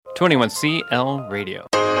21CL Radio.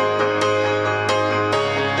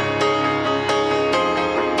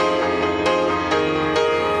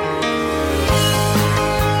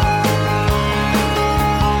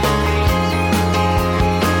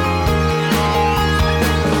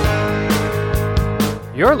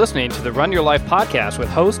 You're listening to the Run Your Life podcast with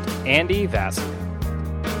host Andy Vassar.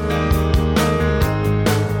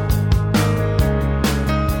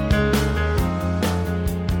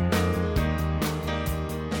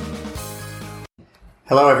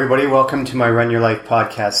 Hello, everybody. Welcome to my Run Your Life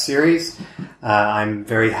podcast series. I'm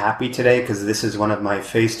very happy today because this is one of my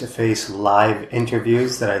face-to-face live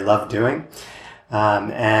interviews that I love doing.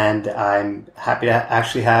 And I'm happy to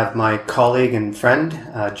actually have my colleague and friend,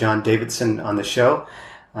 John Davidson, on the show.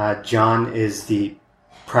 John is the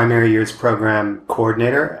primary years program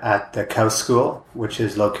coordinator at the KAUST School, which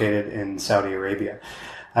is located in Saudi Arabia.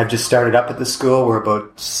 I've just started up at the school. We're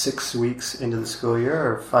about 6 weeks into the school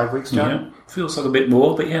year, or 5 weeks, John? Yeah, feels like a bit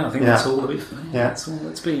more, but I think that's all of it. That's all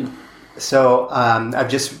it's been. So I've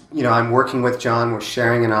just, I'm working with John. We're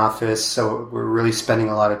sharing an office, so we're really spending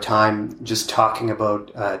a lot of time just talking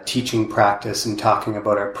about teaching practice and talking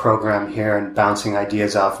about our program here and bouncing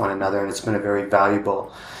ideas off one another. And it's been a very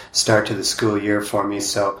valuable start to the school year for me.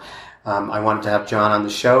 So I wanted to have John on the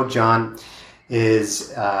show. John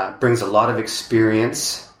brings a lot of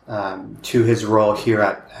experience to his role here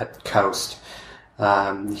at KAUST.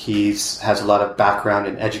 He has a lot of background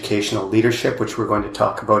in educational leadership, which we're going to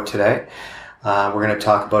talk about today. We're going to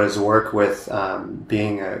talk about his work with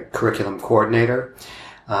being a curriculum coordinator.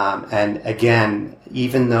 And again,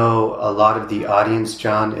 even though a lot of the audience,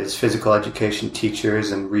 John, is physical education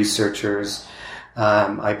teachers and researchers,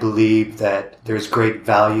 I believe that there's great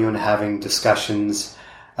value in having discussions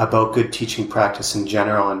about good teaching practice in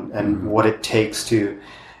general and what it takes to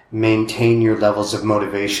maintain your levels of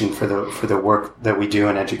motivation for the work that we do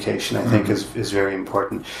in education, I think is very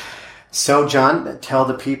important. So, John, tell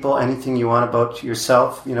the people anything you want about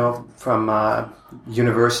yourself, from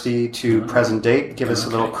university to present date. Give us a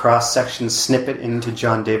little cross-section snippet into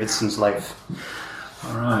John Davidson's life.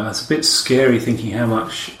 All right, that's a bit scary thinking how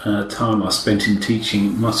much time I spent in teaching.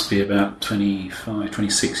 It must be about 25,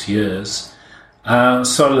 26 years.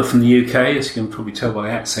 Started off from the UK, as you can probably tell by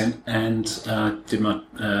the accent, and did my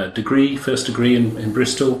first degree in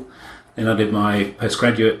Bristol. Then I did my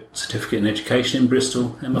postgraduate certificate in education in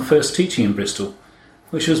Bristol, and my first teaching in Bristol,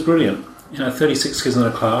 which was brilliant. 36 kids in a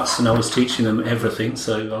class, and I was teaching them everything.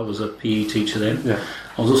 So I was a PE teacher then. Yeah.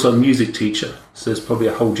 I was also a music teacher, so there's probably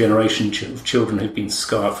a whole generation of children who've been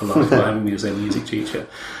scarred for life by having me as their music teacher.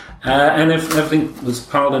 And everything was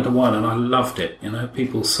piled into one, and I loved it.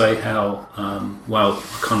 People say how, I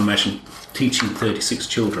can't imagine teaching 36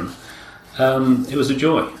 children. It was a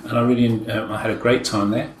joy, and I had a great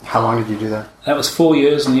time there. How long did you do that? That was 4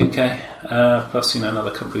 years in the UK, plus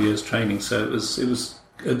another couple of years training. So it was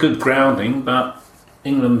a good grounding. But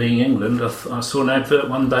England being England, I saw an advert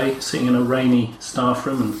one day sitting in a rainy staff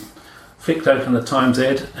room and flicked open the Times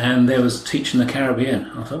Ed, and there was Teaching the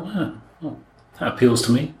Caribbean. I thought, wow. That appeals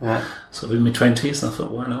to me. Yeah. Sort of in my 20s, and I thought,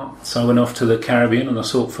 why not? So I went off to the Caribbean, and I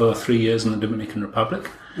taught for 3 years in the Dominican Republic.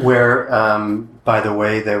 Where, by the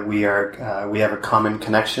way, that we have a common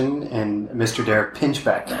connection in Mr. Derek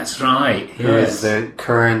Pinchbeck. That's right. Yes. Who is the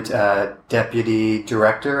current deputy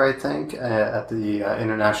director, I think, at the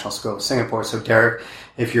International School of Singapore. So, Derek,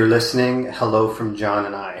 if you're listening, hello from John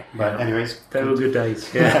and I. But anyways, they were good days.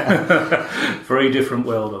 Yeah, very different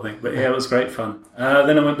world, I think. But it was great fun.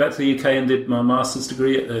 Then I went back to the UK and did my master's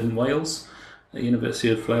degree in Wales, at the University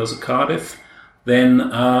of Wales at Cardiff. Then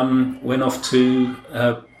went off to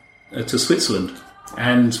Switzerland,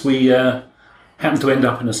 and we happened to end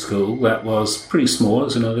up in a school that was pretty small. It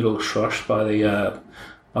was in a little schloss by the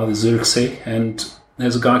Zürichsee, and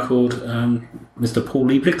there's a guy called Mr. Paul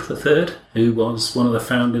Lieblich III, who was one of the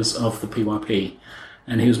founders of the PYP,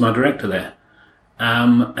 and he was my director there.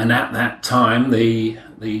 And at that time, the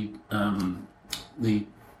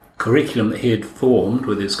curriculum that he had formed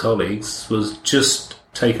with his colleagues was just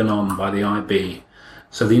taken on by the IB.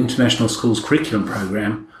 So the International Schools Curriculum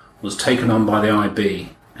Programme was taken on by the IB,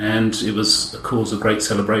 and it was a cause of great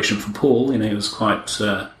celebration for Paul. He was quite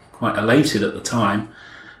elated at the time.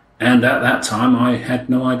 And at that time, I had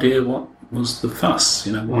no idea what was the fuss.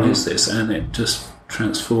 What is this? And it just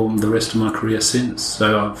transformed the rest of my career since.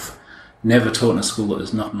 So I've never taught in a school that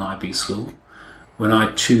is not an IB school. When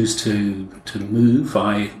I choose to move,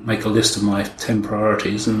 I make a list of my 10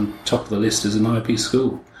 priorities, and top of the list is an IB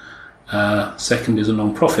school. Second is a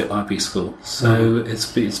non-profit IB school. So it's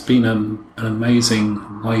been an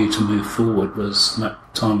amazing way to move forward. Was that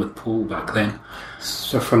time with Paul back then.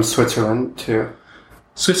 So from Switzerland to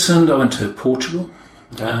Switzerland, I went to Portugal.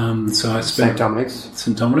 Yeah. So I spent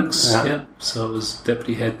St. Dominic's. Yeah. So I was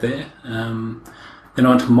deputy head there. Then I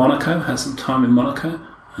went to Monaco, had some time in Monaco.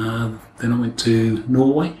 Then I went to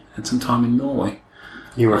Norway, had some time in Norway.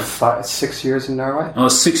 You were 6 years in Norway? I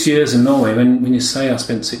was 6 years in Norway. When you say I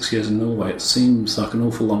spent 6 years in Norway, it seems like an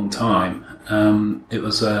awful long time. It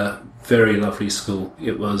was a very lovely school.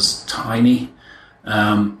 It was tiny,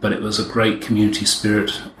 but it was a great community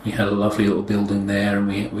spirit. We had a lovely little building there, and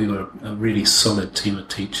we were a really solid team of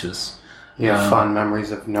teachers. You have fond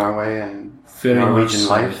memories of Norway and very Norwegian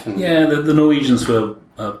life? Yeah, the Norwegians were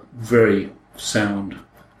a very sound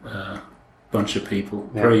bunch of people,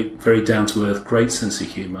 very, very down to earth, great sense of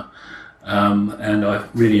humour, and I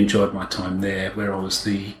really enjoyed my time there. Where I was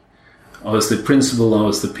the principal, I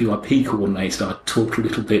was the PYP coordinator. I taught a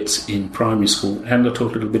little bit in primary school, and I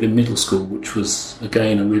taught a little bit in middle school, which was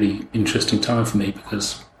again a really interesting time for me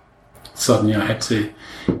because suddenly I had to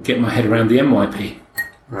get my head around the MYP.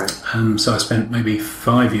 Right. So I spent maybe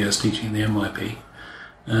 5 years teaching the MYP.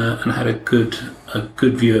 And had a good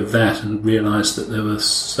view of that, and realised that there were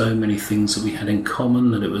so many things that we had in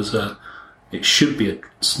common that it should be a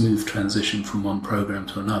smooth transition from one program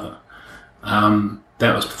to another.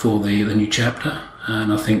 That was before the new chapter,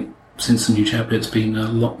 and I think since the new chapter it's been a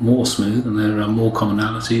lot more smooth, and there are more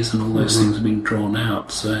commonalities, and all those things have been drawn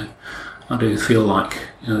out. So I do feel like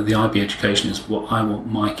the IB education is what I want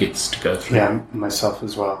my kids to go through. Yeah, myself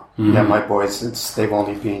as well. Mm-hmm. Yeah, my boys, they've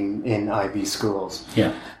only been in IB schools.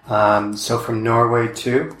 Yeah. So from Norway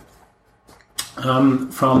to?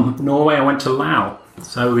 From Norway I went to Laos.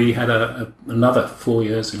 So we had another 4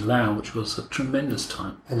 years in Laos, which was a tremendous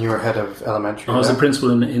time. And you were head of elementary? I was the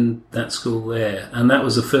principal in that school there. And that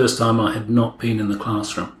was the first time I had not been in the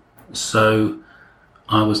classroom. So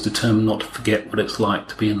I was determined not to forget what it's like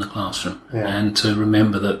to be in the classroom, and to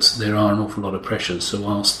remember that there are an awful lot of pressures. So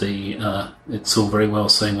whilst it's all very well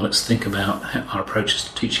saying, well, let's think about our approaches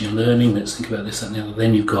to teaching and learning, let's think about this, that and the other,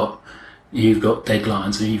 then you've got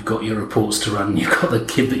deadlines, and you've got your reports to run, and you've got the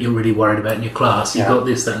kid that you're really worried about in your class, you've got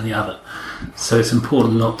this, that and the other. So it's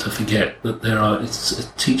important not to forget that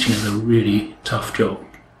teaching is a really tough job.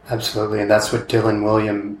 Absolutely, and that's what Dylan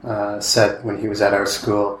William said when he was at our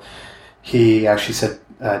school. He actually said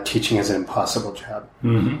teaching is an impossible job,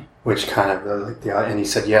 which kind of and he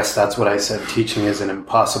said, yes, that's what I said. Teaching is an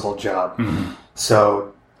impossible job. Mm-hmm.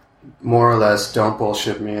 So more or less, don't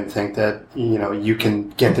bullshit me and think that you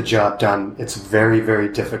can get the job done. It's very, very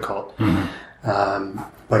difficult. Mm-hmm.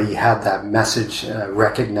 But he had that message,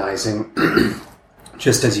 recognizing,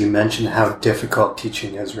 just as you mentioned, how difficult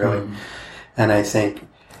teaching is really. Mm-hmm. And I think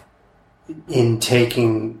in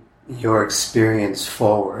taking your experience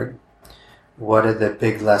forward, what are the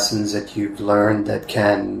big lessons that you've learned that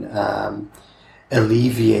can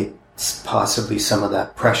alleviate possibly some of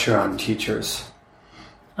that pressure on teachers?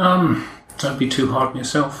 Don't be too hard on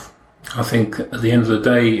yourself. I think at the end of the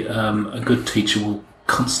day, a good teacher will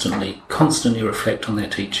constantly reflect on their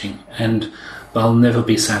teaching, and they'll never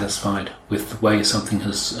be satisfied with the way something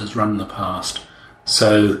has run in the past.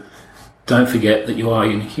 So don't forget that you are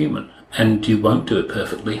human. And you won't do it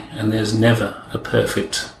perfectly, and there's never a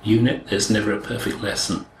perfect unit, there's never a perfect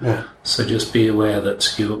lesson. Yeah. So just be aware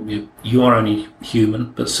that you are only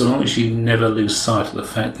human, but so long as you never lose sight of the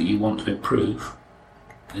fact that you want to improve,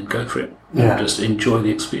 then go for it. Yeah. And just enjoy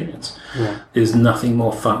the experience. Yeah. There's nothing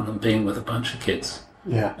more fun than being with a bunch of kids.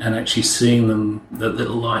 Yeah. And actually seeing them, the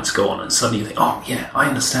little lights go on, and suddenly you think, oh yeah, I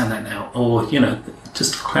understand that now. Or,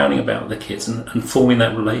 just clowning about with the kids and forming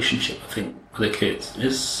that relationship, I think, with the kids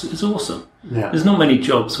is awesome. Yeah. There's not many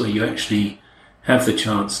jobs where you actually have the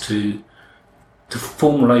chance to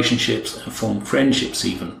form relationships and form friendships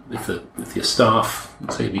even with your staff.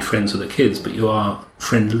 I'd say be friends with the kids, but you are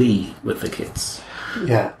friendly with the kids.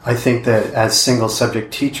 Yeah, I think that as single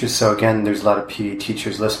subject teachers, so again, there's a lot of PE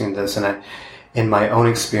teachers listening to this, and in my own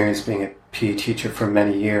experience being a PE teacher for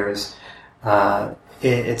many years,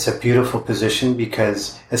 it's a beautiful position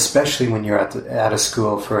because, especially when you're at a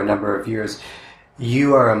school for a number of years,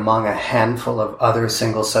 you are among a handful of other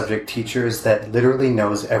single subject teachers that literally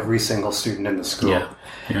knows every single student in the school. Yeah.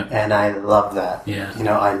 Yeah. And I love that. Yeah.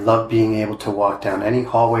 I love being able to walk down any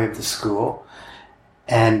hallway of the school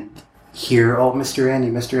and hear, oh, Mr.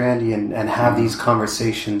 Andy, and have these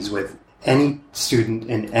conversations with any student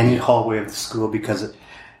in any hallway of the school because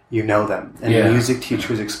you know them. And music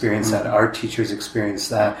teachers experience that. Art teachers experience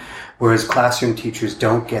that. Whereas classroom teachers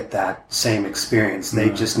don't get that same experience. They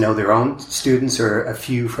just know their own students or a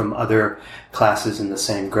few from other classes in the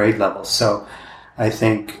same grade level. So I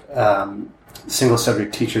think single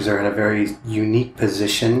subject teachers are in a very unique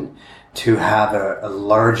position to have a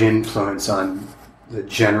large influence on the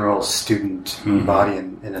general student body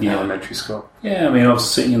in an elementary school. Yeah, I mean, I was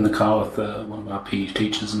sitting in the car with one of our PE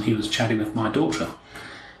teachers, and he was chatting with my daughter.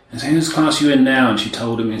 I said, "Whose class are you in now?" And she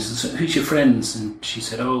told him, he said, "Who's your friends?" And she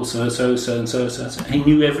said, "Oh, so-and-so, so-and-so, so-and-so." He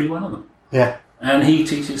knew every one of them. Yeah. And he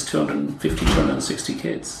teaches 250, 260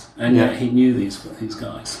 kids. And yet he knew these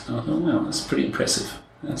guys. And I thought, well, that's pretty impressive.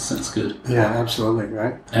 That's good. Yeah, absolutely,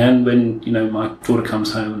 right. And when, my daughter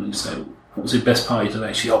comes home and you say, "What was your best party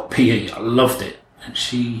today?" She, "Oh, PE, I loved it." And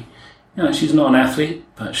she, she's not an athlete,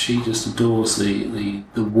 but she just adores the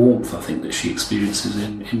warmth, I think, that she experiences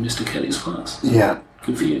in Mr. Kelly's class. Yeah.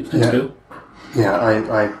 Good for you. Thanks, Bill. Yeah,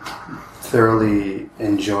 I thoroughly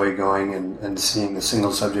enjoy going and seeing the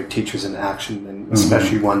single subject teachers in action, and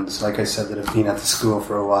especially ones, like I said, that have been at the school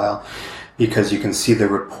for a while, because you can see the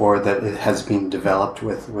rapport that it has been developed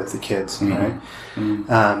with the kids, right?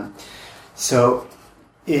 So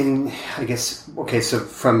so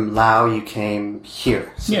from Laos you came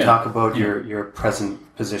here. So talk about your present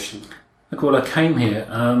position. Well, I came here,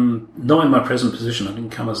 not in my present position. I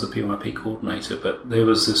didn't come as the PYP coordinator, but there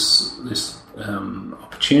was this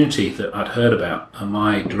opportunity that I'd heard about.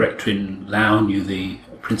 My director in Laos knew the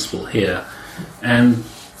principal here, and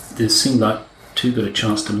this seemed like too good a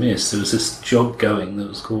chance to miss. There was this job going that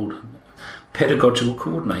was called pedagogical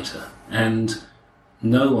coordinator, and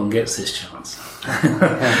no one gets this chance.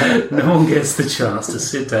 No one gets the chance to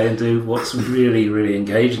sit down and do what's really, really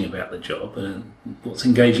engaging about the job. And what's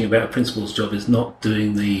engaging about a principal's job is not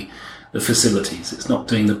doing the facilities, it's not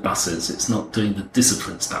doing the buses, it's not doing the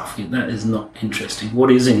discipline stuff. That is not interesting. What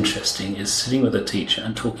is interesting is sitting with a teacher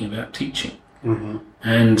and talking about teaching.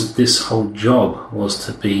 And this whole job was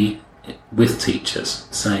to be with teachers,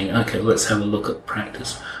 saying, "Okay, let's have a look at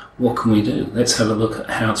practice. What can we do? Let's have a look at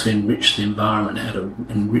how to enrich the environment, how to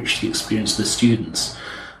enrich the experience of the students."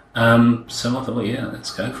 So I thought,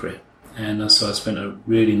 let's go for it. And so I spent a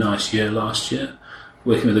really nice year last year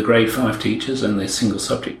working with the grade 5 teachers and the single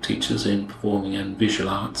subject teachers in performing and visual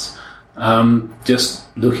arts, just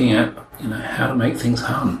looking at how to make things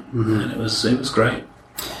hum. And it was great.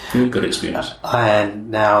 Really good experience.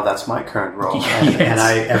 And now that's my current role. Yes.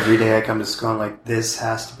 And every day I come to school and this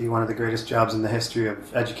has to be one of the greatest jobs in the history of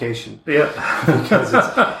education. Yeah. Because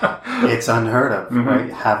it's unheard of,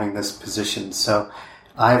 right? Having this position. So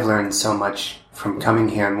I've learned so much from coming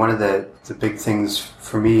here. And one of the big things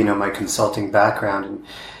for me, my consulting background,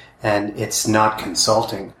 and it's not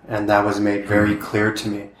consulting. And that was made very clear to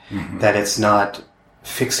me, that it's not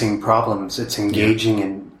fixing problems. It's engaging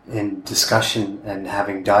in discussion and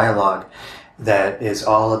having dialogue that is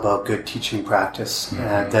all about good teaching practice,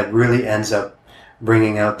 that really ends up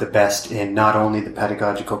bringing out the best in not only the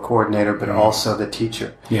pedagogical coordinator but also the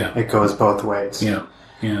teacher. Yeah, it goes both ways. Yeah.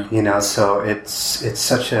 So it's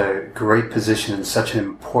such a great position and such an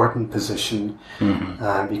important position,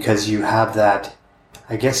 because you have that.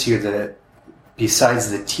 I guess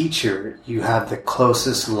besides the teacher, you have the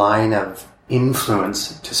closest line of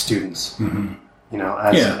influence to students.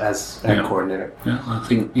 As a coordinator. Yeah, I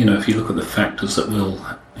think, if you look at the factors that will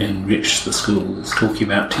enrich the school, it's talking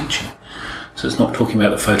about teaching. So it's not talking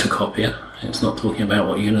about the photocopier, it's not talking about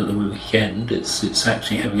what you know at the weekend, it's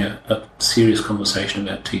actually having a serious conversation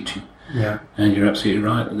about teaching. Yeah. And you're absolutely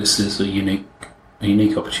right, this is a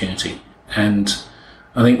unique opportunity. And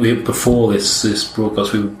I think before this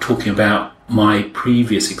broadcast, we were talking about my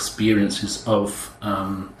previous experiences of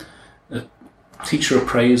teacher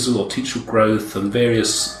appraisal or teacher growth and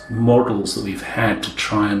various models that we've had to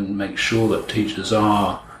try and make sure that teachers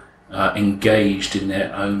are engaged in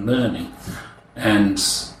their own learning. And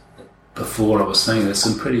before I was saying there's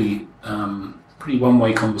some pretty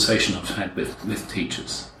one-way conversation I've had with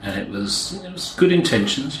teachers, and it was good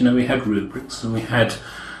intentions. We had rubrics and we had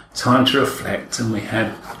time to reflect and we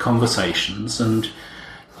had conversations, and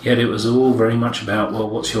yet it was all very much about, well,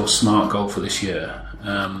 what's your SMART goal for this year?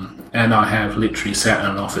 And I have literally sat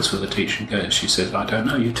in an office with a teacher and she says, "I don't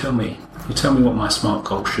know, you tell me what my SMART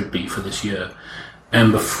goal should be for this year."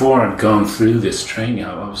 And before I'd gone through this training,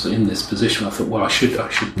 I was in this position. I thought, well, I should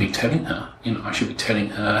be telling her, I should be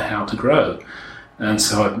telling her how to grow. And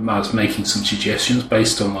so I was making some suggestions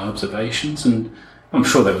based on my observations, and I'm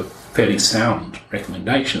sure they were fairly sound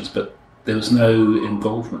recommendations, but there was no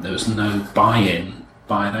involvement, there was no buy-in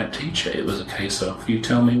by that teacher. It was a case of, you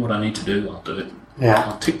tell me what I need to do, I'll do it. Yeah.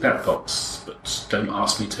 I'll tick that box, but don't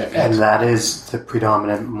ask me to. And that is the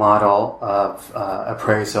predominant model of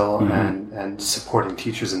appraisal and supporting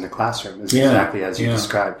teachers in the classroom, is exactly as you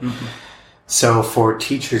described. So for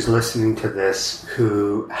teachers listening to this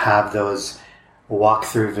who have those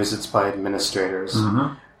walk-through visits by administrators,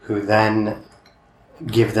 who then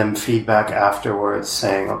give them feedback afterwards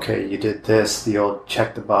saying, okay, you did this, the old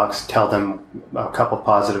check the box, tell them a couple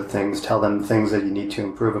positive things, tell them things that you need to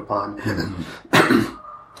improve upon,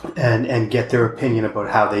 and get their opinion about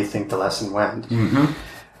how they think the lesson went. Mm-hmm.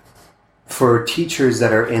 For teachers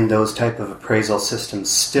that are in those type of appraisal systems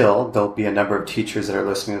still, there'll be a number of teachers that are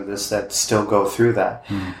listening to this that still go through that.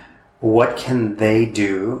 Mm. What can they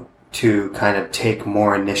do to kind of take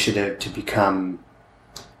more initiative to become,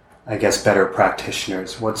 I guess, better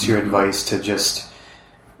practitioners? What's your advice to just,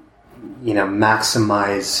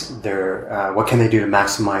 maximize their, what can they do to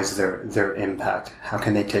maximize their impact? How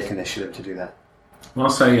can they take initiative to do that? Well, I'll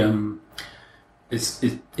say,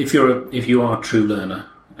 if you are a true learner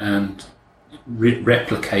and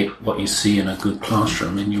replicate what you see in a good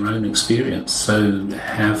classroom in your own experience. So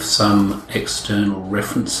have some external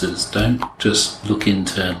references. Don't just look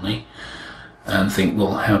internally and think,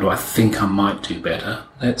 well, how do I think I might do better?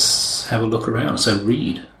 Let's have a look around. So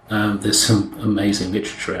read. There's some amazing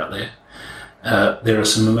literature out there. There are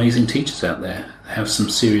some amazing teachers out there. Have some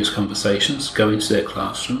serious conversations. Go into their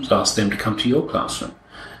classrooms. Ask them to come to your classroom.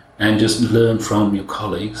 And just learn from your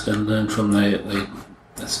colleagues and learn from the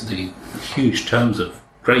huge tomes of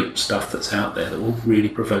great stuff that's out there that will really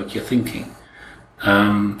provoke your thinking.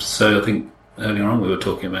 So I think earlier on we were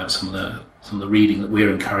talking about some of the reading that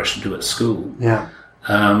we're encouraged to do at school. Yeah.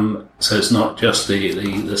 So it's not just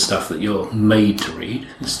the stuff that you're made to read.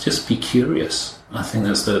 It's just be curious. I think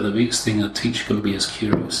that's the biggest thing a teacher can be, is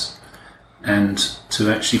curious, and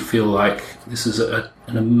to actually feel like this is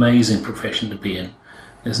an amazing profession to be in.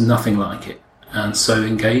 There's nothing like it, and so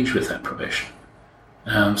engage with that profession.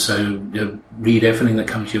 Read everything that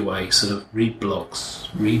comes your way. Sort of read blogs,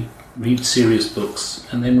 read serious books,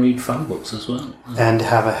 and then read fun books as well. And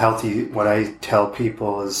have a healthy. What I tell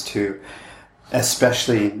people is to,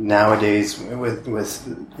 especially nowadays with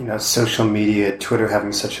social media, Twitter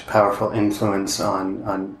having such a powerful influence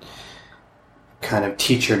on kind of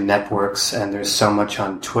teacher networks, and there's so much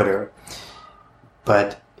on Twitter,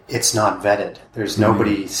 but it's not vetted. There's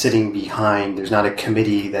nobody sitting behind. There's not a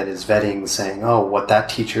committee that is vetting, saying, oh, what that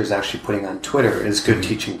teacher is actually putting on Twitter is good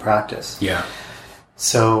teaching practice. Yeah.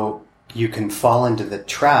 So you can fall into the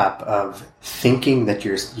trap of thinking that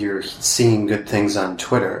you're seeing good things on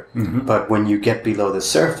Twitter, but when you get below the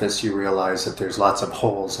surface, you realize that there's lots of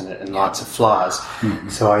holes in it and lots of flaws. Mm-hmm.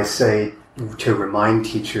 So I say to remind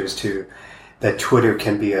teachers that Twitter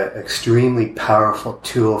can be an extremely powerful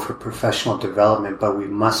tool for professional development, but we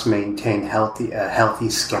must maintain a healthy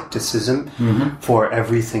skepticism for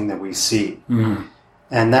everything that we see. Mm-hmm.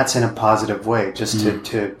 And that's in a positive way, just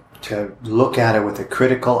to look at it with a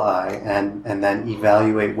critical eye and then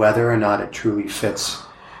evaluate whether or not it truly fits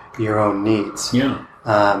your own needs. Yeah.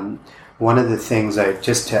 One of the things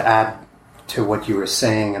just to add to what you were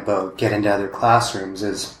saying about get into other classrooms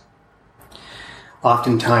is,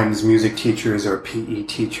 oftentimes music teachers or PE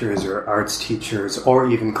teachers or arts teachers or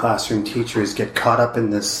even classroom teachers get caught up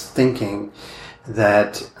in this thinking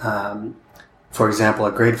that, for example,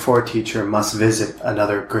 a grade 4 teacher must visit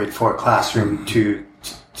another grade 4 classroom to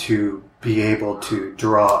be able to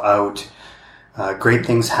draw out great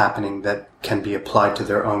things happening that can be applied to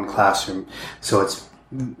their own classroom. So it's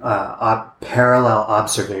parallel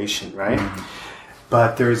observation, right? Mm-hmm.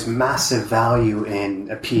 But there's massive value in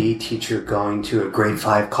a PE teacher going to a grade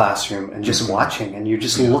 5 classroom and just watching, and you're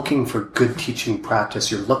just looking for good teaching practice.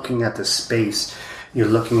 You're looking at the space, you're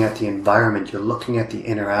looking at the environment, you're looking at the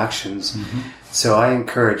interactions. Mm-hmm. So I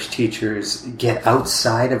encourage teachers, get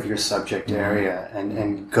outside of your subject area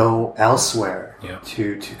and go elsewhere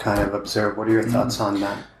to kind of observe. What are your thoughts on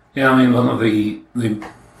that? Yeah, I mean, one of the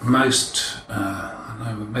most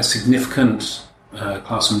significant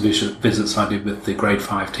classroom visits I did with the grade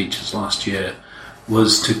 5 teachers last year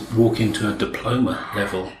was to walk into a diploma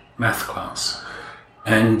level math class.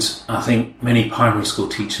 And I think many primary school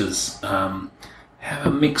teachers have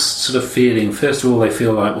a mixed sort of feeling. First of all, they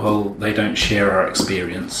feel like, well, they don't share our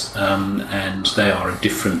experience, and they are a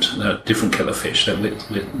different kettle of fish. That we're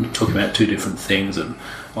talking about two different things, and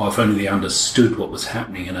if only they understood what was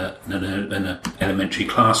happening in an elementary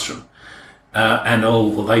classroom.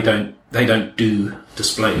 They don't do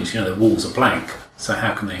displays. The walls are blank, so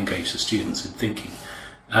how can they engage the students in thinking?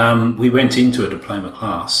 We went into a diploma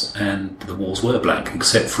class, and the walls were blank,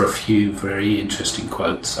 except for a few very interesting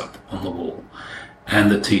quotes up on the wall.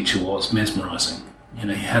 And the teacher was mesmerising.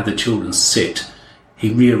 He had the children sit.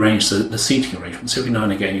 He rearranged the seating arrangements. Every now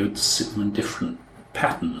and again, he would sit them in different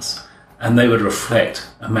patterns, and they would reflect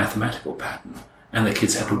a mathematical pattern. And the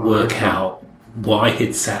kids had to work out why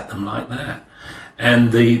he'd sat them like that.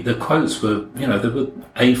 And the quotes were, they were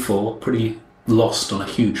A4, pretty lost on a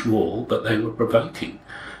huge wall, but they were provoking.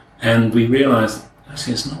 And we realised,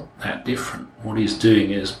 actually, it's not that different. What he's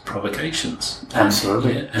doing is provocations.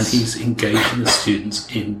 Absolutely. And he's engaging the students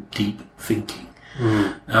in deep thinking.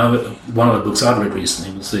 One of the books I'd read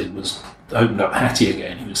recently was Opened Up Hattie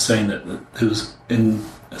Again. He was saying that there was, in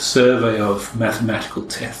a survey of mathematical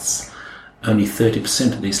tests, only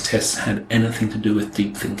 30% of these tests had anything to do with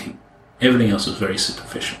deep thinking. Everything else was very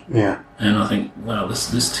superficial. Yeah. And I think, wow,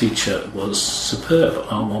 this teacher was superb.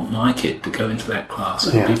 I want my kid to go into that class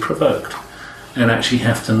and be provoked and actually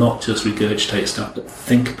have to not just regurgitate stuff, but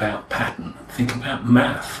think about pattern, think about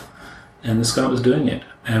math. And this guy was doing it.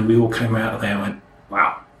 And we all came out of there and went,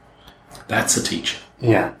 wow, that's a teacher.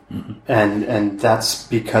 Yeah. Mm-hmm. And that's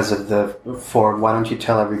because of why don't you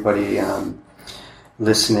tell everybody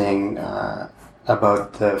listening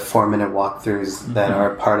about the 4-minute walkthroughs that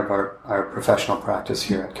are part of our professional practice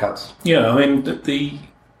here at KAUST. Yeah, I mean,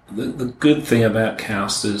 the good thing about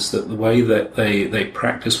KAUST is that the way that they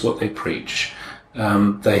practice what they preach,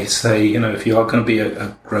 they say, if you are going to be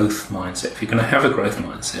a growth mindset, if you're going to have a growth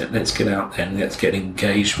mindset, let's get out there and let's get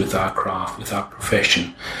engaged with our craft, with our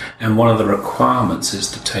profession. And one of the requirements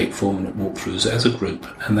is to take 4-minute walkthroughs as a group,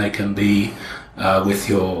 and they can be with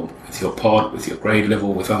your pod, with your grade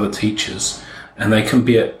level, with other teachers. And they can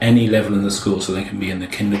be at any level in the school, so they can be in the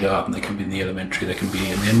kindergarten, they can be in the elementary, they can be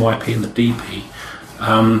in the NYP and the DP,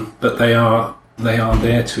 but they are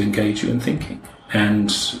there to engage you in thinking, and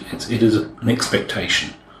it is an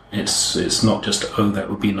expectation. It's not just, that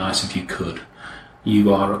would be nice if you could.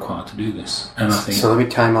 You are required to do this, and I think. So let me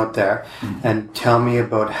time out there, and tell me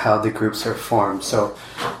about how the groups are formed. So,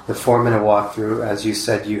 the 4-minute walkthrough, as you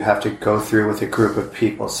said, you have to go through with a group of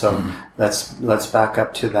people. So let's back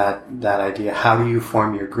up to that idea. How do you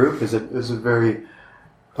form your group? Is it very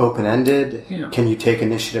open-ended? Yeah. Can you take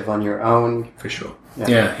initiative on your own? For sure.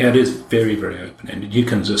 Yeah, it is very, very open-ended. You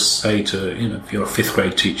can just say to, if you're a 5th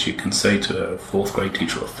grade teacher, you can say to a 4th grade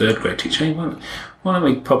teacher or a 3rd grade teacher, hey, why don't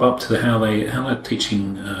we pop up to how they're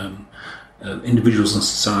teaching individuals in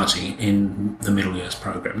society in the middle years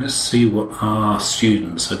program. Let's see what our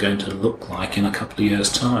students are going to look like in a couple of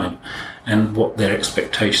years' time, and what their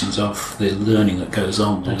expectations of the learning that goes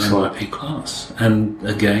on in an NYP class. And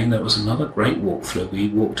again, that was another great walkthrough. We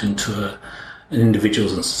walked into an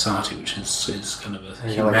individuals in society, which is kind of a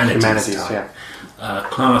humanities type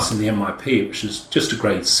class in the NYP, which is just a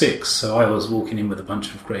grade 6. So I was walking in with a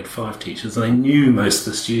bunch of grade 5 teachers, and they knew most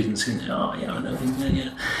of the students. And I know him.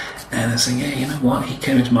 Yeah. And they're saying, you know what? He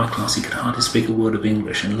came into my class. He could hardly speak a word of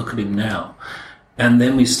English, and look at him now. And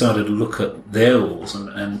then we started to look at their walls,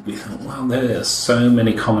 and we thought, well, there are so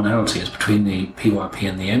many commonalities between the PYP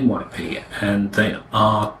and the NYP, and they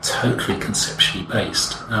are totally conceptually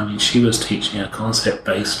based. I mean, she was teaching a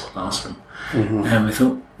concept-based classroom, and we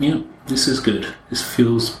thought, this is good. This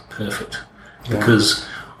feels perfect, because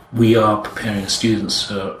we are preparing students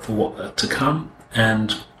for what to come,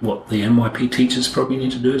 and what the NYP teachers probably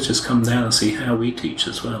need to do is just come down and see how we teach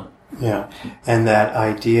as well. Yeah, and that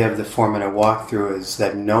idea of the 4-minute walkthrough is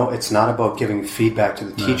that it's not about giving feedback to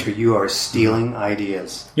the teacher. You are stealing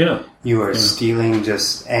ideas. Yeah. You are stealing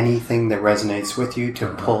just anything that resonates with you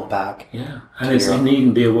to pull back. Yeah, and it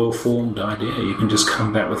needn't be a well-formed idea. You can just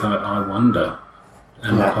come back with I wonder.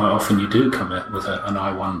 And quite often you do come back with an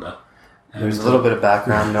I wonder. And there's a little bit of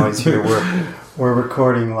background noise here. We're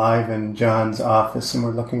recording live in John's office, and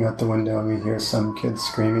we're looking out the window, and we hear some kids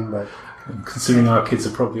screaming, but... Considering our kids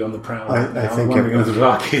are probably on the prowl. I think it was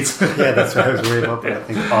our kids. Yeah, that's what I was worried about, but I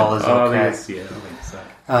think Paul is okay. Yes,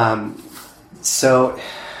 I think so.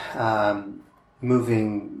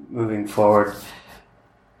 Moving forward,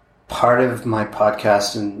 part of my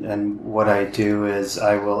podcast and what I do is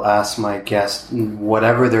I will ask my guests,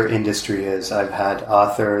 whatever their industry is. I've had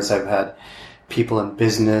authors, I've had people in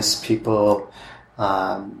business, people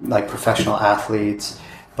like professional athletes,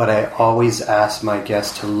 but I always ask my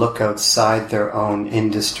guests to look outside their own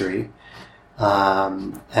industry I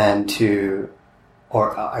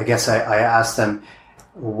ask them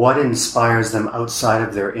what inspires them outside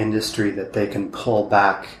of their industry that they can pull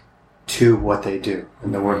back to what they do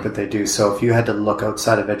and the work that they do. So if you had to look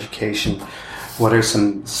outside of education, what are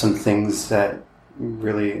some things that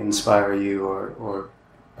really inspire you or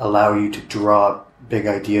allow you to draw big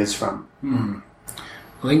ideas from?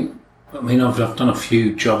 I mean, I've done a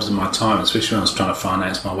few jobs in my time, especially when I was trying to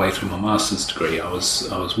finance my way through my master's degree. I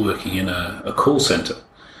was working in a call centre,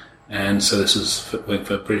 and so this was for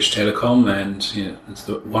British Telecom, and it's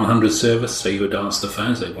the 100 service. So you would answer the phone,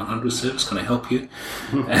 and say 100 service, can I help you?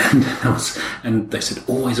 And they said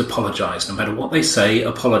always apologise, no matter what they say,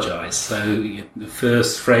 apologise. So the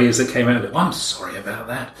first phrase that came out, I'm sorry about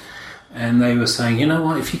that. And they were saying, you know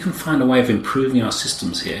what, if you can find a way of improving our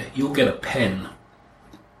systems here, you'll get a pen.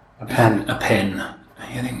 A pen. A pen.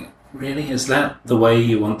 And you think, really? Is that the way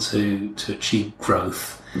you want to achieve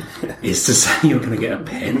growth? Is to say you're going to get a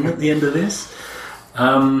pen at the end of this?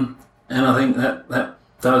 And I think that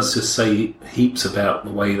does just say heaps about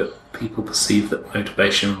the way that people perceive that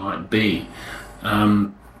motivation might be.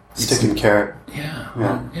 Stick and carrot. Yeah.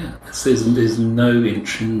 Well, yeah. There's no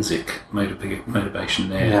intrinsic motivation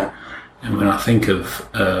there. Yeah. And when I think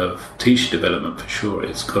of teacher development, for sure,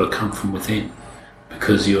 it's got to come from within,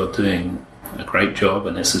 because you're doing a great job,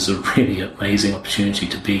 and this is a really amazing opportunity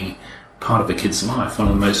to be part of a kid's life. One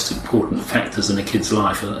of the most important factors in a kid's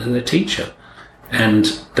life is their teacher.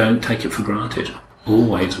 And don't take it for granted.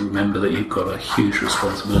 Always remember that you've got a huge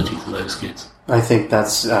responsibility for those kids. I think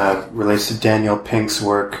that's relates to Daniel Pink's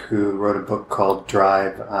work, who wrote a book called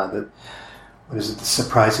Drive, The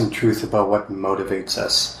Surprising Truth About What Motivates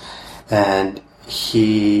Us. And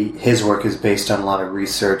his work is based on a lot of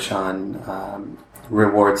research on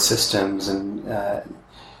reward systems and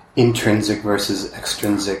intrinsic versus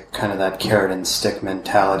extrinsic, kind of that carrot and stick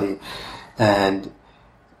mentality. And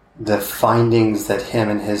the findings that him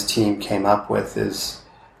and his team came up with is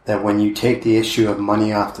that when you take the issue of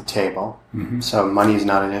money off the table, so money is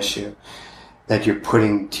not an issue, that you're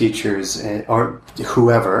putting teachers in, or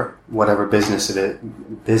whoever, whatever business it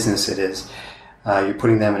is, you're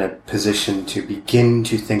putting them in a position to begin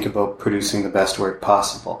to think about producing the best work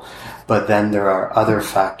possible. But then there are other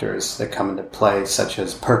factors that come into play, such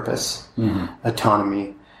as purpose,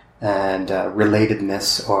 autonomy, and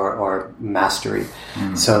relatedness or mastery.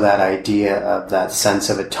 So that idea of that sense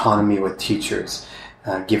of autonomy with teachers,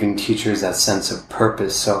 giving teachers that sense of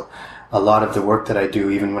purpose. So a lot of the work that I do,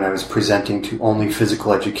 even when I was presenting to only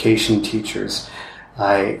physical education teachers,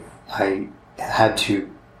 I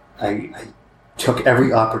took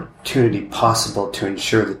every opportunity possible to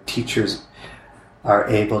ensure that teachers are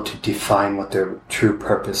able to define what their true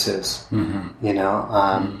purpose is.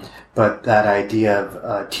 But that idea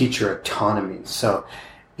of teacher autonomy. So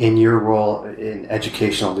in your role in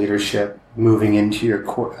educational leadership, moving into your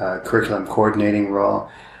curriculum coordinating role,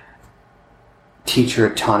 teacher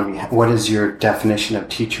autonomy, what is your definition of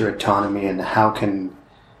teacher autonomy, and how can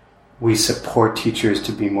we support teachers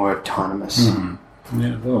to be more autonomous?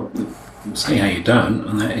 Yeah, well, say how you don't,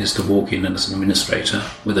 and that is to walk in as an administrator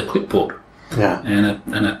with a clipboard and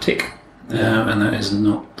a tick. And that is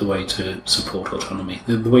not the way to support autonomy.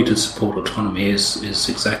 The way to support autonomy is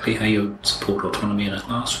exactly how you support autonomy in a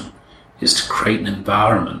classroom. Is to create an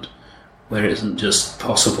environment where it isn't just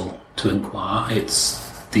possible to inquire, it's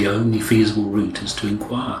the only feasible route is to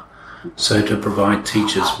inquire. So to provide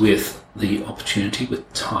teachers with the opportunity, with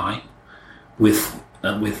time, with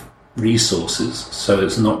resources, so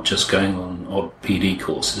it's not just going on odd PD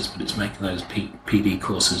courses, but it's making those PD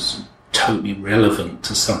courses totally relevant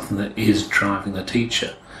to something that is driving the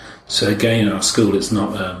teacher. So again, in our school, it's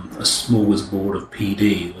not a smorgasbord of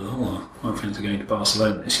PD. Oh, my friends are going to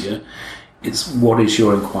Barcelona this year. It's what is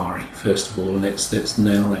your inquiry, first of all. Let's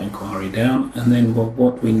nail that inquiry down, and then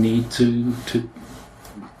what we need to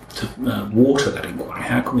water that inquiry.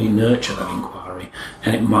 How can we nurture that inquiry?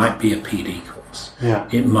 And it might be a PD course. Yeah.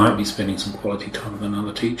 It might be spending some quality time with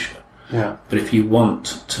another teacher. Yeah. But if you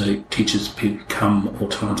want teachers to become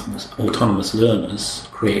autonomous learners,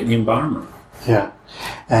 create the environment. Yeah.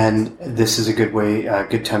 And this is a good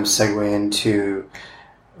time to segue into,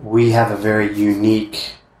 we have a very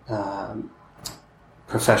unique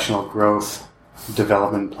professional growth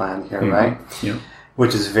development plan here, right? Yeah.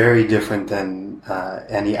 Which is very different than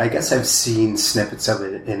any. I guess I've seen snippets of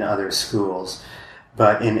it in other schools,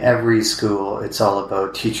 but in every school, it's all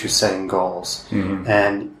about teachers setting goals.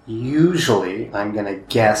 And usually, I'm going to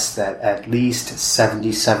guess that at least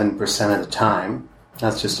 77% of the time,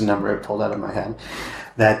 that's just a number I pulled out of my head,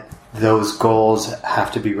 that those goals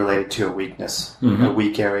have to be related to a weakness, a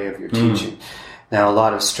weak area of your teaching. Now, a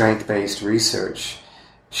lot of strength-based research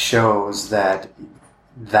shows that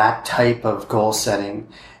type of goal setting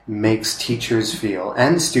makes teachers feel,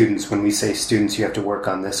 and students, when we say students, you have to work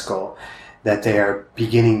on this goal, that they are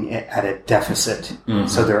beginning at a deficit.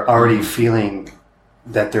 So they're already feeling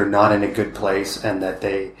that they're not in a good place and that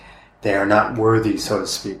they are not worthy, so to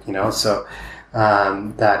speak, So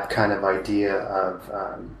that kind of idea of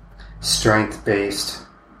strength-based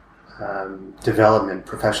development,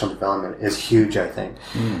 professional development, is huge, I think.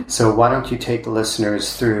 So why don't you take the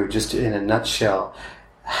listeners through, just in a nutshell,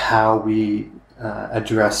 how we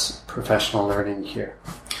address professional learning here?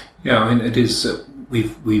 Yeah, I mean, it is.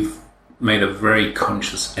 We've made a very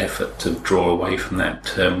conscious effort to draw away from that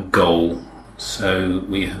term goal So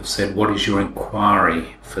we have said, what is your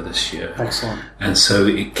inquiry for this year? Excellent. And so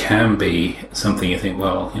it can be something you think,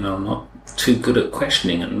 well, I'm not too good at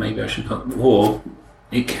questioning and maybe I should not. Or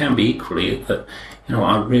it can be equally that,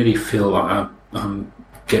 I really feel like I'm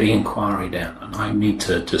getting inquiry down and I need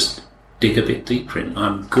to just dig a bit deeper in.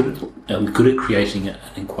 I'm good at creating an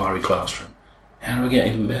inquiry classroom. How do I get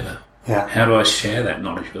even better? Yeah. How do I share that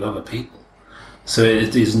knowledge with other people? So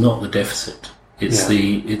it is not the deficit. It's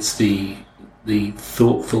the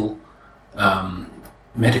thoughtful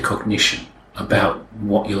metacognition about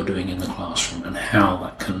what you're doing in the classroom and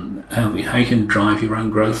how you can drive your own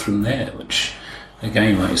growth from there, which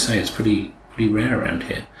again, like you say, is pretty rare around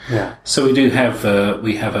here. Yeah. So we do have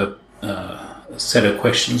a set of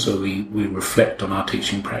questions where we reflect on our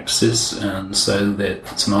teaching practices, and so that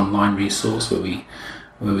it's an online resource where we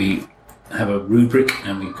have a rubric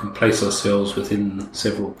and we can place ourselves within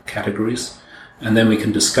several categories, and then we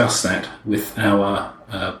can discuss that with our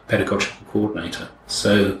pedagogical coordinator.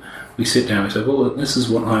 So we sit down and say, well, this is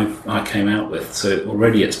what I came out with. So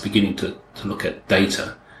already it's beginning to look at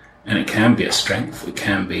data, and it can be a strength, it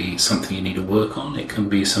can be something you need to work on, it can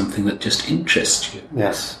be something that just interests you.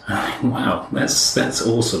 Yes. Wow, that's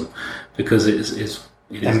awesome, because it is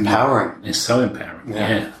empowering. It's so empowering.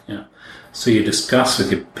 Yeah. So you discuss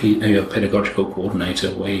with your pedagogical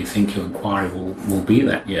coordinator where you think your inquiry will be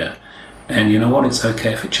that year. And you know what? It's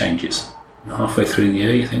okay if it changes. Halfway through the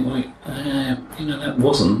year, you think, well, that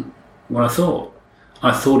wasn't what I thought.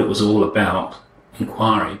 I thought it was all about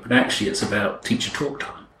inquiry, but actually it's about teacher talk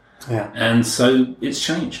time. Yeah. And so it's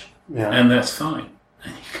changed. Yeah. And that's fine.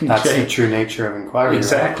 That's the true nature of inquiry.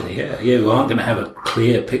 Exactly, right? yeah. You aren't going to have a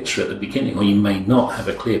clear picture at the beginning, or you may not have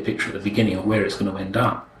a clear picture at the beginning of where it's going to end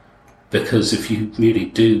up. Because if you really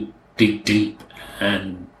do dig deep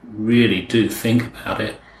and really do think about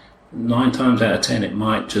it, 9 times out of 10 it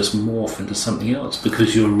might just morph into something else,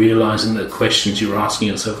 because you're realising that the questions you're asking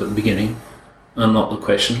yourself at the beginning are not the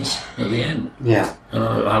questions at the end. Yeah. And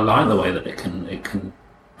I like the way that it can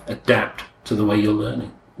adapt to the way you're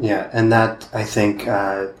learning. Yeah, and that, I think,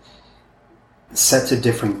 sets a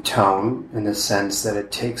different tone in the sense that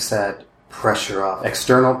it takes that pressure off,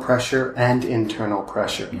 external pressure and internal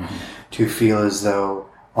pressure, to feel as though,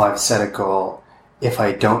 I've set a goal. If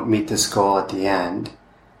I don't meet this goal at the end,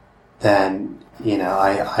 then,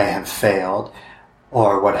 I have failed.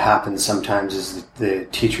 Or what happens sometimes is the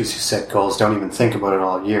teachers who set goals don't even think about it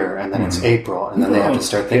all year, and then it's April, and then they have to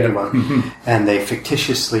start thinking about it. And they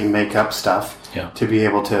fictitiously make up stuff to be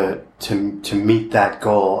able to meet that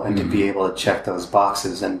goal and to be able to check those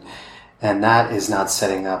boxes. And that is not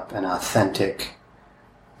setting up an authentic,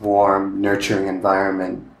 warm, nurturing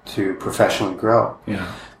environment to professionally grow.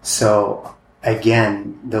 Yeah. So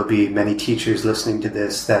again, there'll be many teachers listening to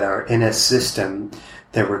this that are in a system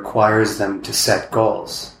that requires them to set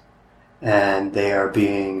goals, and they are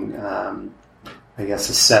being,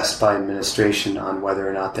 assessed by administration on whether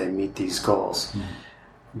or not they meet these goals.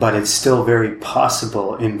 But it's still very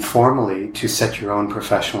possible informally to set your own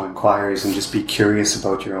professional inquiries and just be curious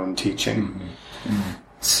about your own teaching.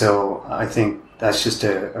 So I think that's just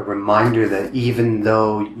a reminder that even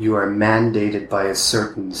though you are mandated by a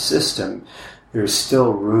certain system, there's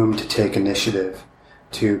still room to take initiative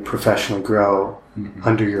to professionally grow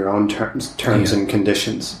under your own terms and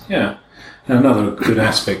conditions. Yeah. And another good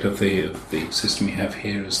aspect of the system you have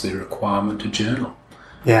here is the requirement to journal.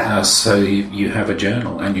 Yeah. So you have a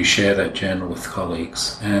journal and you share that journal with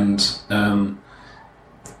colleagues. And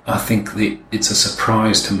I think it's a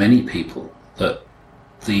surprise to many people that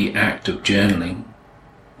the act of journaling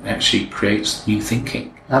actually creates new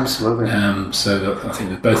thinking. Absolutely. So I think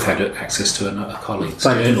we both had access to a colleague's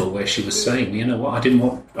journal where she was saying, you know what, I didn't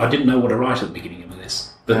know what to write at the beginning of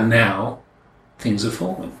this, but now things are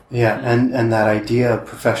forming. Yeah, and that idea of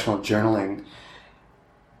professional journaling,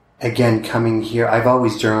 again, coming here, I've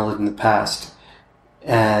always journaled in the past,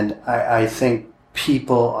 and I think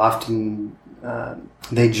people often,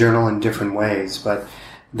 they journal in different ways, but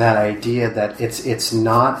that idea that it's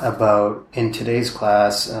not about, in today's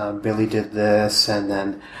class, Billy did this, and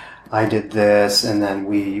then I did this, and then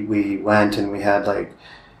we went and we had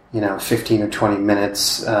 15 or 20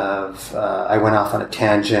 minutes of, I went off on a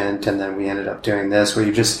tangent, and then we ended up doing this, where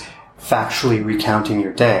you're just factually recounting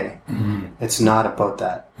your day. It's not about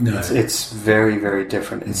that. No. It's very, very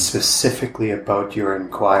different. It's specifically about your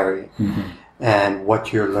inquiry and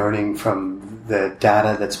what you're learning from the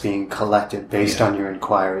data that's being collected based on your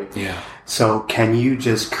inquiry. Yeah. So can you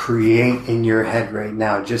just create in your head right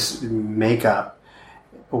now, just make up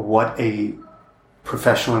what a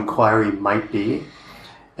professional inquiry might be,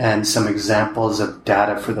 and some examples of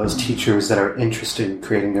data for those teachers that are interested in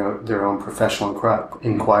creating their own professional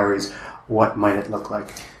inquiries, what might it look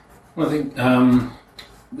like? Well, I think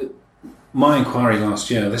my inquiry last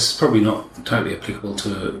year, this is probably not totally applicable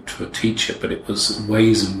to a teacher, but it was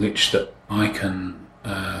ways in which that I can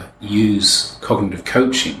use cognitive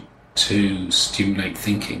coaching to stimulate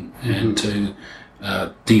thinking and to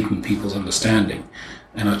deepen people's understanding.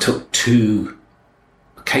 And I took 2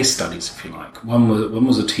 case studies, if you like. One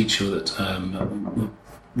was a teacher that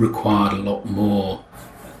required a lot more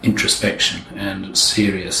introspection and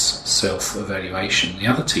serious self-evaluation. The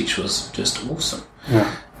other teacher was just awesome.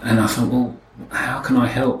 Yeah. And I thought, well, how can I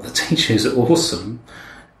help the teacher who's awesome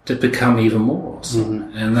to become even more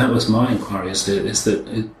awesome? And that was my inquiry, is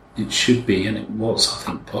that it should be, and it was, I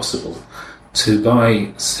think, possible to,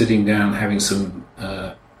 by sitting down, having some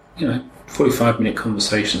 45-minute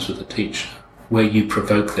conversations with the teacher where you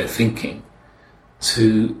provoke their thinking,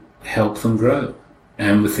 to help them grow.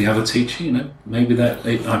 And with the other teacher, maybe that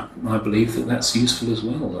I believe that that's useful as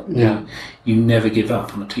well. That you never give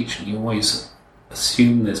up on a teacher. You always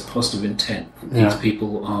assume there's positive intent. These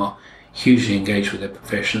people are hugely engaged with their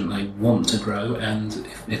profession. They want to grow, and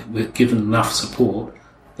if we're given enough support,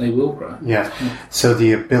 they will grow. Yeah. So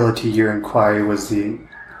the ability, your inquiry was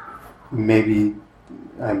maybe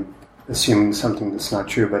I'm assuming something that's not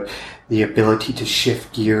true, but the ability to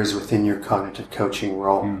shift gears within your cognitive coaching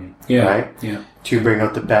role, right? Yeah. To bring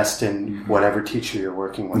out the best in whatever teacher you're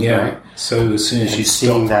working with, yeah. right? So as soon as you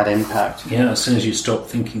seeing stop, that impact, as soon as you stop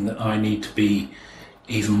thinking that I need to be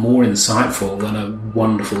even more insightful than a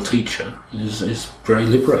wonderful teacher, is very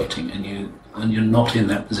liberating, and you're not in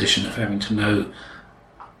that position of having to know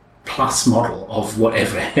plus model of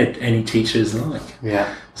whatever any teacher is like.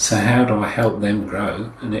 Yeah. So how do I help them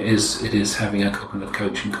grow? And it is having a cognitive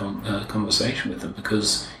coaching conversation with them,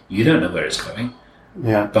 because you don't know where it's going.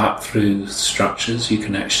 Yeah. But through structures, you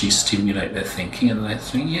can actually stimulate their thinking, and they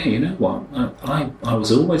think, yeah, you know what? I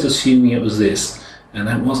was always assuming it was this, and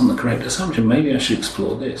that wasn't the correct assumption. Maybe I should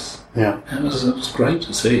explore this. Yeah. It was great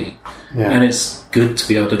to see. Yeah. And it's good to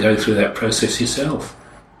be able to go through that process yourself.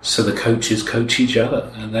 So the coaches coach each other,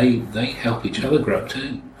 and they help each other grow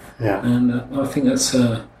too. Yeah. And I think that's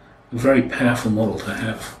a very powerful model to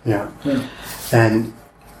have. Yeah. And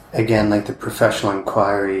again, like the professional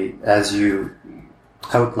inquiry, as you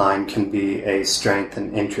outline, can be a strength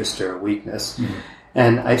and interest or a weakness.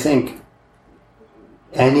 And I think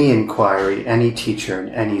any inquiry, any teacher in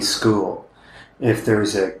any school, if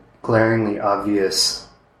there's a glaringly obvious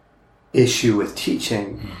issue with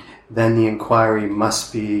teaching, then the inquiry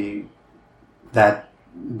must be that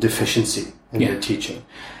deficiency in your teaching.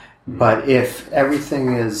 But if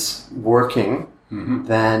everything is working,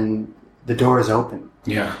 then the door is open.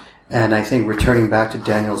 Yeah. And I think returning back to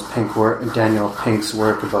Daniel Pink's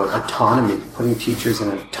work about autonomy, putting teachers in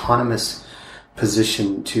an autonomous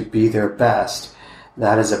position to be their best,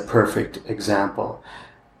 that is a perfect example.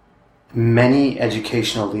 Many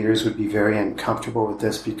educational leaders would be very uncomfortable with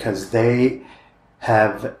this, because they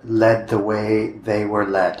have led the way they were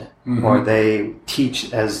led, or they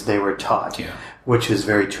teach as they were taught, which is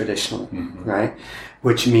very traditional, right?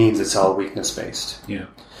 Which means it's all weakness-based. Yeah.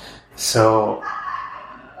 So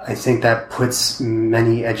I think that puts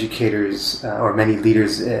many educators or many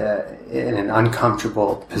leaders in an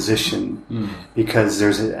uncomfortable position, because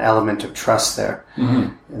there's an element of trust there,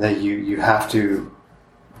 that you have to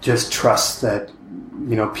just trust that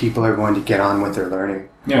people are going to get on with their learning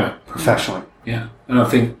professionally. Yeah, and I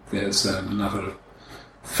think there's another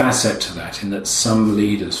facet to that, in that some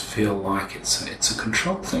leaders feel like it's a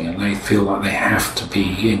control thing, and they feel like they have to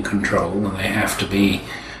be in control, and they have to be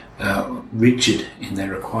rigid in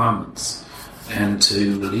their requirements. And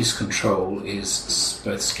to release control is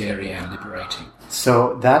both scary and liberating.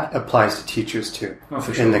 So that applies to teachers too,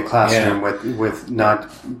 for sure. In the classroom, with not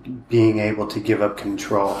being able to give up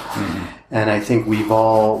control. And I think we've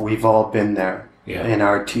all been there in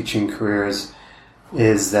our teaching careers.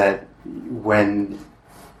 Is that now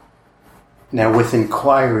with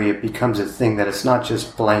inquiry, it becomes a thing that it's not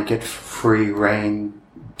just blanket free reign,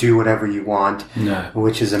 do whatever you want,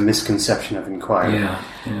 which is a misconception of inquiry.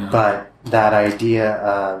 But that idea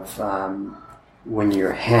of when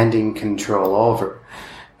you're handing control over,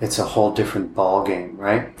 it's a whole different ball game,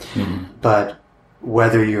 right? But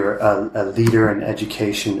whether you're a leader in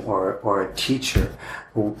education or a teacher,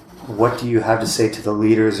 what do you have to say to the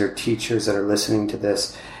leaders or teachers that are listening to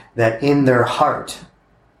this, that in their heart,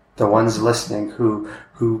 the ones listening who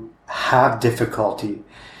have difficulty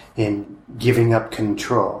in giving up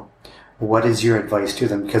control, what is your advice to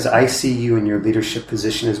them? Because I see you in your leadership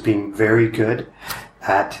position as being very good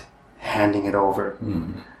at handing it over.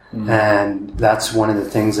 And that's one of the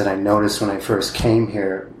things that I noticed when I first came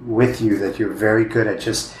here with you, that you're very good at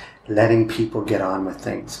just letting people get on with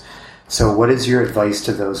things. So what is your advice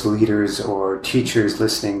to those leaders or teachers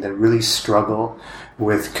listening that really struggle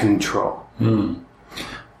with control? There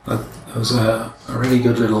was a really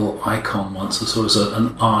good little icon once. I saw it was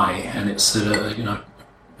an eye, and it said,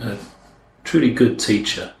 a truly good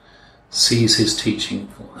teacher sees his teaching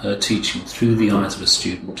or her teaching through the eyes of a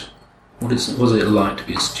student. What is it like to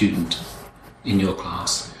be a student in your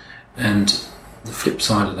class? And the flip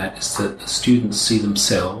side of that is that the students see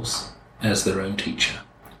themselves as their own teacher.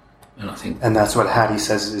 And that's what Hattie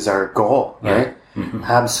says is our goal, right? Mm-hmm.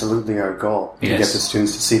 Absolutely our goal, to get the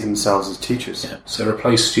students to see themselves as teachers. Yeah. So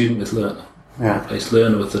replace student with learner. Yeah. Replace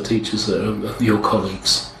learner with the teachers that are your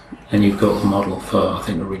colleagues. And you've got the model for, I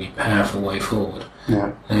think, a really powerful way forward.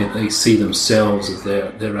 Yeah. And they see themselves as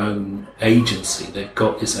their own agency. They've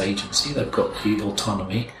got this agency, they've got the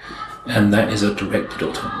autonomy, and that is a directed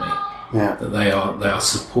autonomy. Yeah. That they are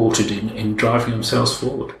supported in driving themselves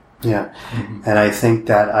forward. Yeah. Mm-hmm. And I think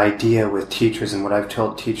that idea with teachers, and what I've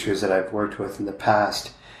told teachers that I've worked with in the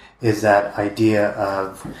past, is that idea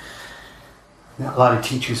of a lot of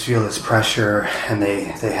teachers feel this pressure, and they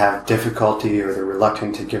have difficulty, or they're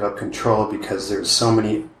reluctant to give up control because there's so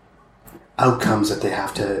many outcomes that they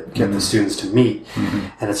have to get the students to meet. Mm-hmm.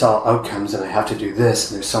 And it's all outcomes, and I have to do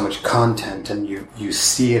this, and there's so much content, and you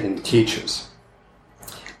see it in teachers.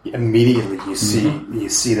 Immediately you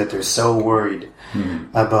see that they're so worried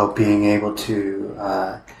about being able to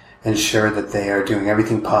ensure that they are doing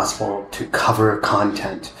everything possible to cover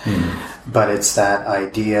content. But it's that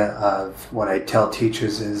idea of what I tell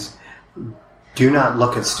teachers is, do not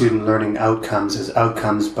look at student learning outcomes as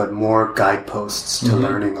outcomes, but more guideposts to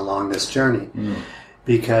learning along this journey.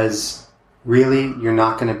 Because really, you're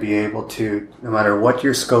not going to be able to, no matter what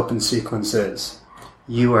your scope and sequence is,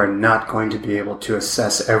 you are not going to be able to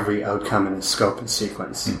assess every outcome in a scope and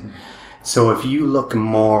sequence. So if you look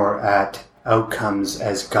more at outcomes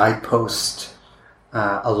as guideposts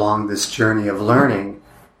along this journey of learning,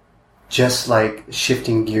 just like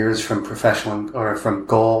shifting gears from professional or from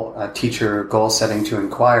teacher goal setting to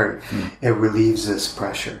inquiry, it relieves this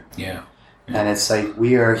pressure. Yeah. And it's like,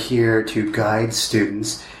 we are here to guide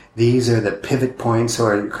students. These are the pivot points,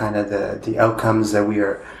 or kind of the outcomes that we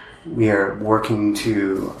are working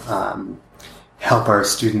to help our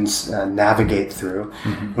students navigate through.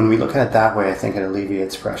 When we look at it that way, I think it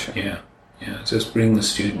alleviates pressure. Yeah. Just bring the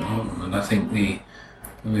student on. And I think we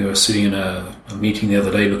were sitting in a meeting the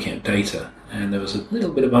other day looking at data, and there was a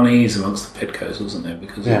little bit of unease amongst the pedcos, wasn't there?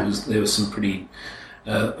 Because there was some pretty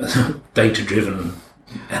data-driven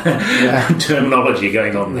terminology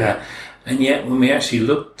going on there. Yeah. And yet, when we actually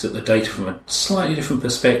looked at the data from a slightly different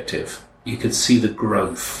perspective, you could see the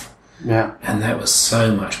growth. Yeah. And that was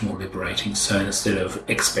so much more liberating. So instead of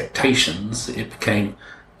expectations, it became,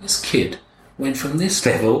 this kid went from this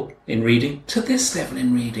level in reading to this level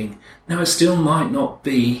in reading. Now, it still might not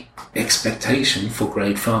be expectation for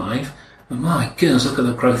grade 5, but my goodness, look at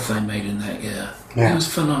the growth they made in that year. Yeah. It was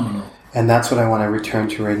phenomenal. And that's what I want to return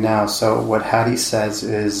to right now. So what Hattie says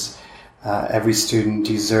is every student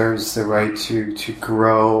deserves the right to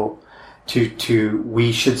grow,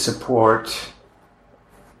 we should support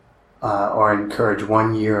or encourage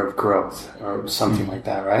 1 year of growth or something like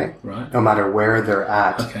that, right? Right. No matter where they're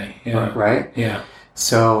at. Okay, yeah. Right? Yeah.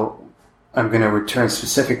 So I'm going to return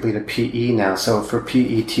specifically to PE now. So for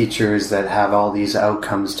PE teachers that have all these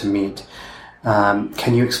outcomes to meet,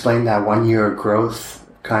 can you explain that 1 year of growth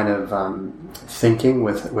kind of thinking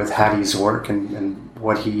with Hattie's work and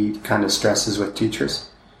what he kind of stresses with teachers?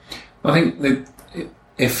 I think that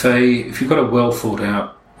if you've got a well thought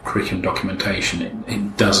out curriculum documentation,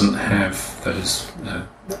 it doesn't have those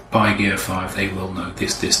by year 5 they will know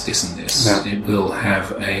this, and this. No. It will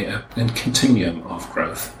have a continuum of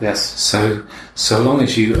growth. Yes. So long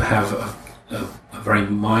as you have a very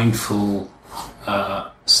mindful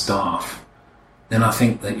staff, then I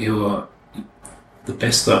think that you're the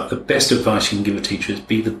best advice you can give a teacher is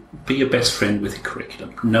be your best friend with your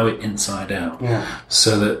curriculum. Know it inside out. Yeah.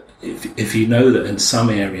 So that if you know that in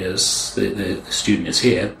some areas the student is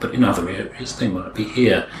here, but in other areas they might be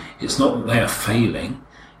here, it's not that they are failing.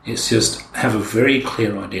 It's just have a very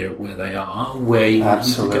clear idea of where they are, where you need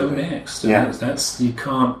to go next. And that's you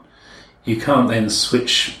can't then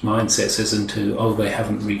switch mindsets as into they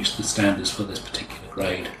haven't reached the standards for this particular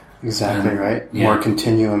grade. Exactly right. More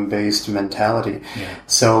continuum-based mentality. Yeah.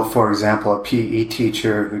 So, for example, a PE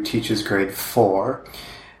teacher who teaches grade 4,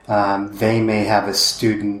 they may have a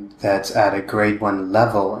student that's at a grade 1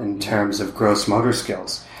 level in terms of gross motor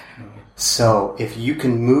skills. So if you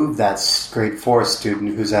can move that grade 4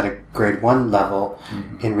 student who's at a grade 1 level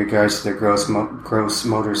in regards to their gross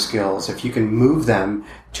motor skills, if you can move them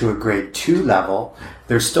to a grade 2 level,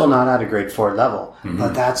 they're still not at a grade 4 level.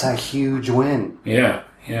 But that's a huge win. Yeah.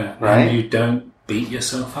 Right? And you don't beat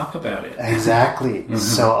yourself up about it. Exactly.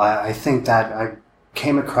 So I think that I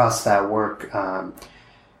came across that work.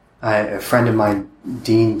 A friend of mine,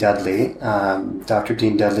 Dean Dudley, Dr.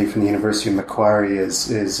 Dean Dudley from the University of Macquarie is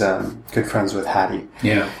good friends with Hattie.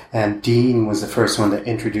 Yeah. And Dean was the first one that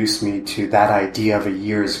introduced me to that idea of a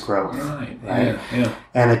year's growth. Right. Yeah.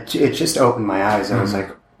 And it just opened my eyes. I was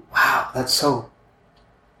like, wow, that's so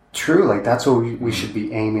true. Like, that's what we should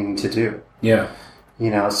be aiming to do. Yeah.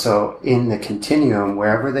 So in the continuum,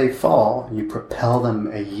 wherever they fall, you propel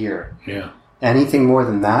them a year. Yeah. Anything more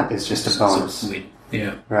than that is just a bonus.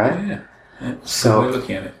 Yeah. Right? Yeah. That's So, a good way of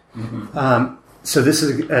looking at it. So this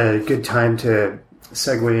is a good time to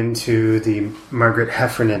segue into the Margaret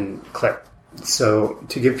Heffernan clip. So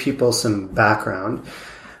to give people some background,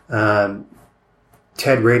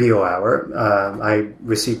 TED Radio Hour, I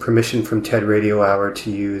received permission from TED Radio Hour to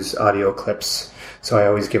use audio clips. So I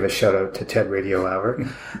always give a shout out to TED Radio Hour.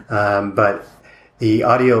 But the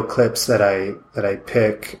audio clips that I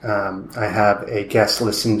pick, I have a guest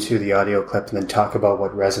listen to the audio clip and then talk about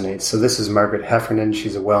what resonates. So this is Margaret Heffernan.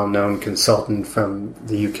 She's a well-known consultant from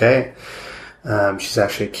the UK. She's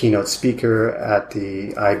actually a keynote speaker at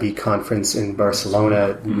the IB conference in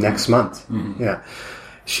Barcelona next month. Yeah,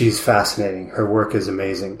 she's fascinating. Her work is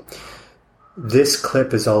amazing. This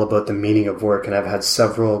clip is all about the meaning of work, and I've had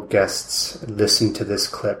several guests listen to this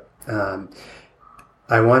clip.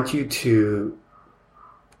 I want you to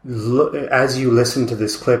look, as you listen to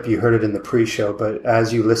this clip, you heard it in the pre-show, but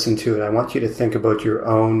as you listen to it, I want you to think about your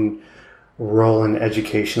own role in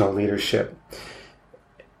educational leadership.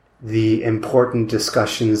 The important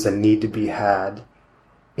discussions that need to be had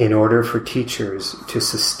in order for teachers to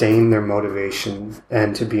sustain their motivation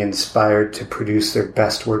and to be inspired to produce their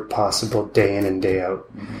best work possible day in and day out.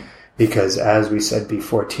 Because as we said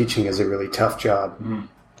before, teaching is a really tough job,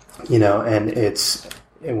 and it's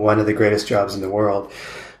one of the greatest jobs in the world.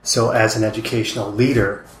 So as an educational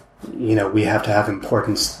leader, we have to have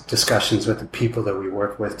important discussions with the people that we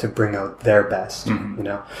work with to bring out their best,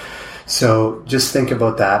 So just think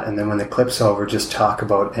about that, and then when the clip's over, just talk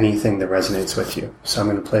about anything that resonates with you. So I'm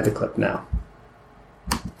going to play the clip now.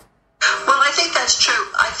 Well, I think that's true.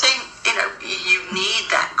 I think, you need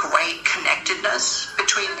that great connectedness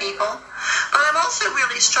between people. But I'm also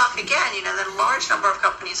really struck again, the large number of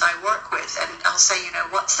companies I work with, and I'll say,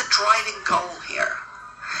 what's the driving goal here?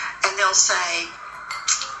 And they'll say,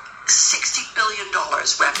 $60 billion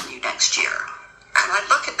revenue next year. And I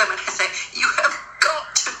look at them and I say, you have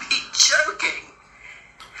got to be joking.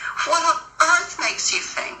 What on earth makes you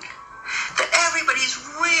think that everybody's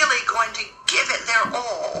really going to give it their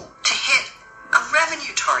all to hit a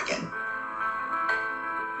revenue target?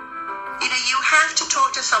 You have to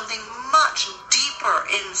talk to something much deeper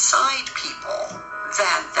inside people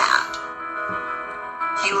than that.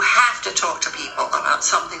 You have to talk to people about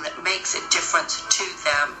something that makes a difference to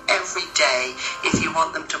them every day if you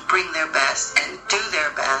want them to bring their best and do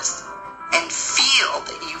their best and feel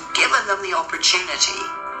that you've given them the opportunity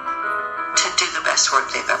to do the best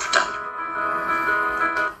work they've ever done.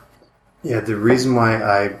 Yeah, the reason why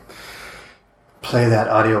I play that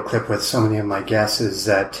audio clip with so many of my guests is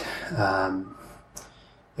that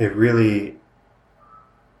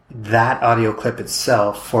that audio clip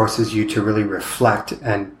itself forces you to really reflect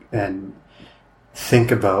and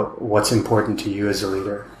think about what's important to you as a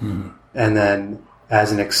leader. And then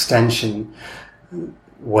as an extension,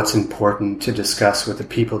 what's important to discuss with the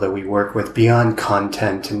people that we work with beyond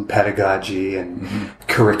content and pedagogy and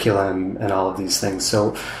curriculum and all of these things.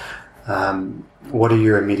 So what are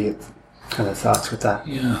your immediate kind of thoughts with that?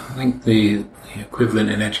 Yeah, I think the equivalent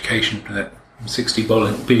in education to that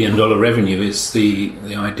 $60 billion revenue is the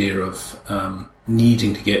idea of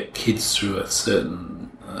needing to get kids through a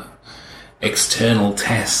certain external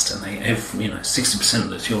test, and they have 60% of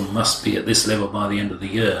the children must be at this level by the end of the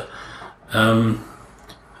year. I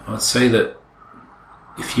would say that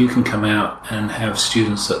if you can come out and have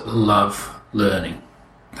students that love learning,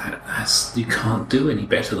 you can't do any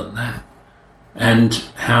better than that. And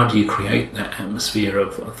how do you create that atmosphere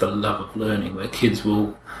of the love of learning where kids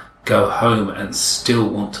will go home and still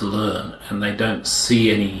want to learn, and they don't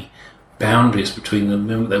see any boundaries between the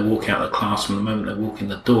moment they walk out of the classroom and the moment they walk in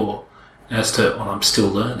the door as to, I'm still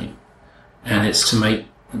learning. And it's to make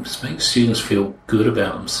students feel good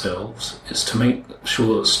about themselves. It's to make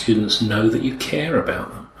sure that students know that you care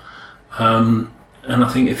about them. And I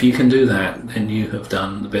think if you can do that, then you have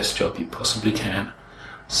done the best job you possibly can.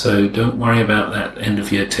 So don't worry about that end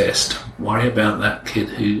of year test. Worry about that kid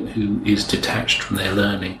who is detached from their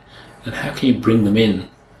learning. And how can you bring them in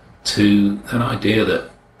to an idea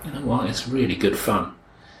that, you know what, it's really good fun.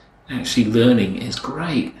 Actually, learning is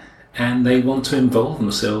great. And they want to involve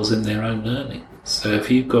themselves in their own learning. So if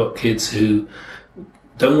you've got kids who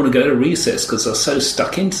don't want to go to recess because they're so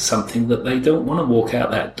stuck into something that they don't want to walk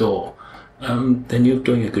out that door, then you're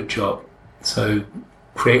doing a good job. So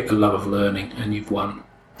create the love of learning and you've won.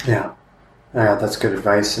 Yeah, that's good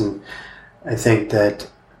advice. And I think that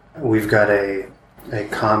we've got a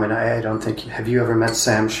common, I don't think, have you ever met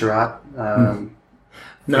Sam Sherratt?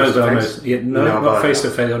 No, but not face to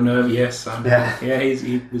face. No, yes,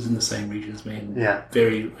 he was in the same region as me. And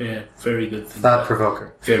very good thinker. Thought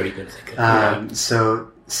provoker. Very good thinker.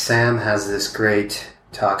 So Sam has this great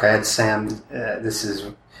talk. I had Sam.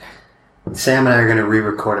 Sam and I are going to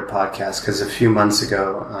re-record a podcast because a few months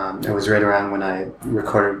ago, it was right around when I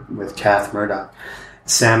recorded with Kath Murdoch.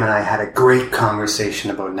 Sam and I had a great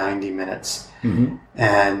conversation about 90 minutes,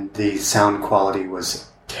 and the sound quality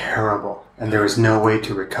was terrible, and there was no way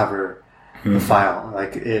to recover the file.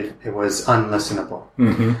 Like it was unlistenable.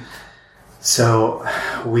 So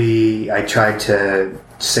I tried to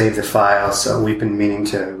save the file, so we've been meaning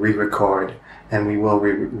to re-record, and we will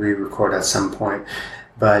re-record at some point.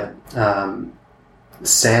 But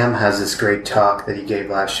Sam has this great talk that he gave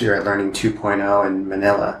last year at Learning 2.0 in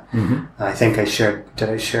Manila. I think did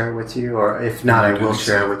I share it with you? Or if not, I will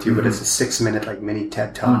share it with you, but it's a 6-minute mini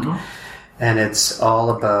TED Talk. And it's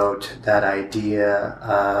all about that idea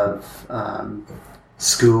of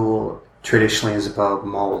school traditionally is about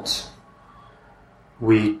molds.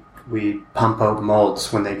 We pump out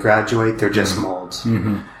molds. When they graduate, they're just molds.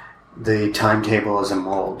 The timetable is a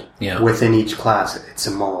mold. Within each class, it's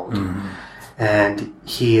a mold. And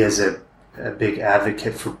he is a big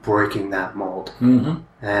advocate for breaking that mold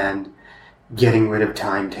and getting rid of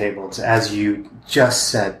timetables. As you just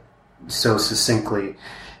said so succinctly,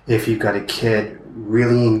 if you've got a kid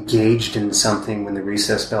really engaged in something when the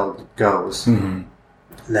recess bell goes,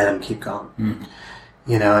 let him keep going.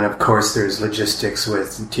 You know, and of course there's logistics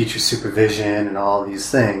with teacher supervision and all these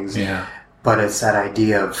things. But it's that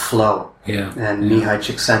idea of flow. And Mihai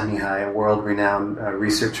Csikszentmihalyi, a world-renowned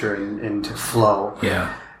researcher into flow,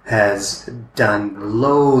 has done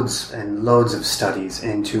loads and loads of studies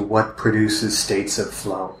into what produces states of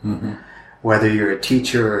flow. Whether you're a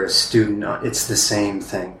teacher or a student, it's the same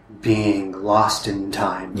thing, being lost in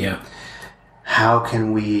time. How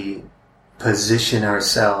can we position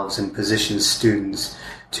ourselves and position students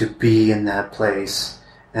to be in that place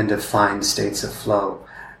and to find states of flow,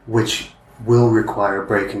 which will require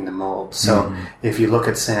breaking the mold. So if you look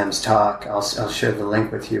at Sam's talk, I'll share the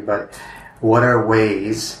link with you, but what are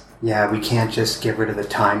ways, we can't just get rid of the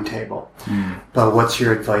timetable, but what's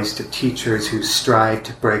your advice to teachers who strive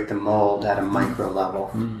to break the mold at a micro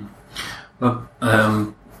level? Well,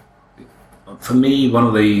 for me, one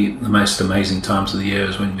of the most amazing times of the year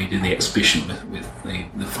is when we do the exhibition with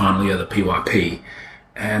the final year of the PYP,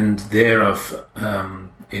 and there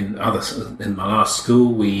in my last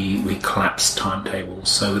school, we collapsed timetables.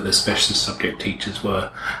 So the specialist subject teachers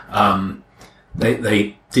were,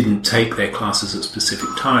 they didn't take their classes at specific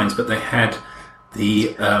times, but they had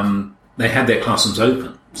their classrooms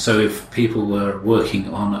open. So if people were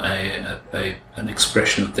working on an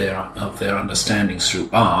expression of their understandings through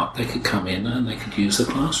art, they could come in and they could use the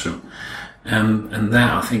classroom, and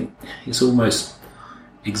that I think is almost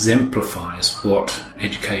exemplifies what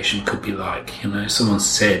education could be like. You know, someone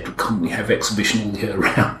said, "Can't we have exhibition all year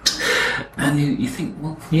round?" And you think,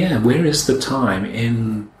 well, where is the time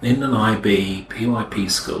in an IB PYP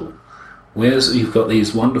school? You've got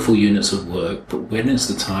these wonderful units of work, but when is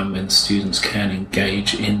the time when students can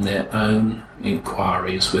engage in their own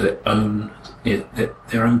inquiries with their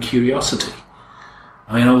own curiosity?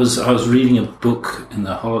 I mean, I was reading a book in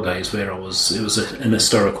the holidays where it was an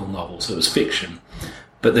historical novel, so it was fiction,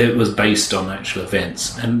 but it was based on actual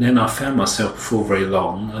events. And then I found myself before very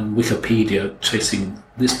long on Wikipedia chasing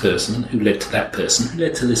this person who led to that person, who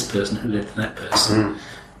led to this person, who led to that person.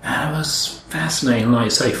 And it was fascinating. Like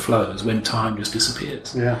you say, flows when time just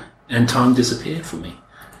disappears. And time disappeared for me.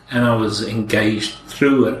 And I was engaged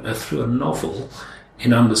through a novel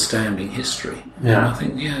in understanding history. And I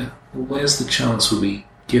think, where's the chance where we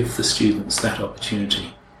give the students that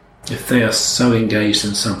opportunity? If they are so engaged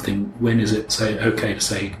in something, when is it okay to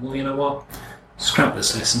say, well, you know what, scrap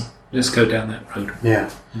this lesson, let's go down that road?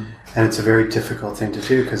 And it's a very difficult thing to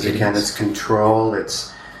do because, again, it's control,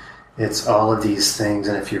 it's all of these things,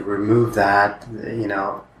 and if you remove that, you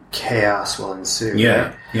know, chaos will ensue. Yeah,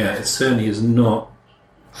 right? yeah. It certainly is not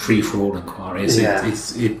free for all inquiry.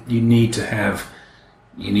 You need to have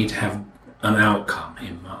an outcome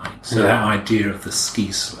in mind. So that idea of the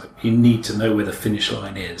ski slope, you need to know where the finish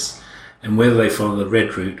line is. And whether they follow the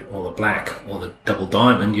red route or the black or the double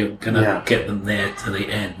diamond, you're going to get them there to the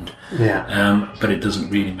end. Yeah. But it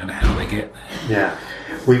doesn't really matter how they get there. Yeah.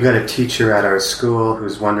 We've got a teacher at our school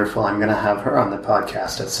who's wonderful. I'm going to have her on the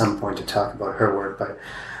podcast at some point to talk about her work. But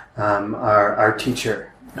our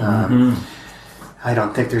teacher, I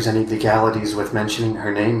don't think there's any legalities with mentioning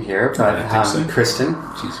her name here, but I think so.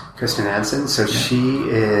 Kristen Hansen. So she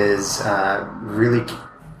is really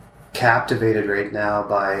captivated right now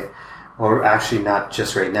by... or actually not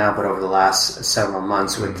just right now, but over the last several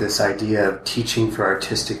months with this idea of teaching for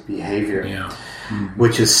artistic behavior,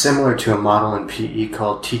 which is similar to a model in PE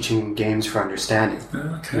called teaching games for understanding.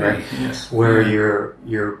 Okay, right? Yes. Where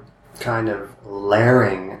you're kind of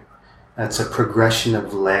layering, that's a progression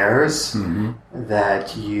of layers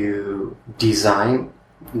that you design,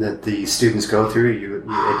 that the students go through. It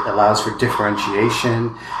allows for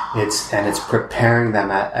differentiation. It's preparing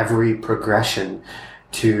them at every progression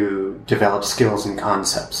to develop skills and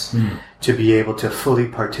concepts, to be able to fully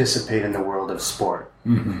participate in the world of sport.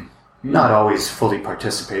 Not always fully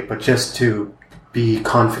participate, but just to be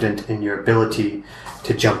confident in your ability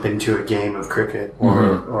to jump into a game of cricket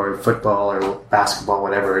or football or basketball,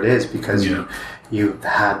 whatever it is, because you've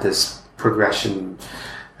had this progression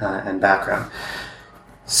and background.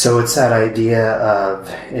 So it's that idea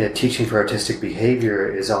of teaching for artistic behavior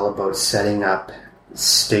is all about setting up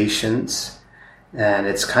stations. And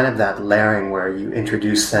it's kind of that layering where you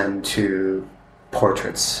introduce them to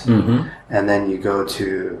portraits, and then you go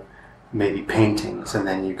to maybe paintings, and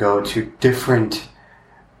then you go to different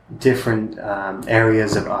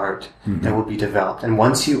areas of art that will be developed. And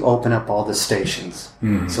once you open up all the stations,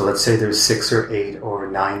 so let's say there's 6 or 8 or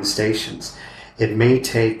 9 stations, it may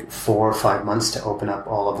take 4 or 5 months to open up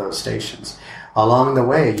all of those stations. Along the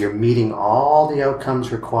way, you're meeting all the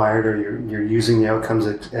outcomes required, or you're using the outcomes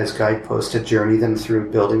as guideposts to journey them through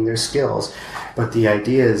building their skills. But the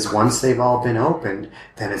idea is once they've all been opened,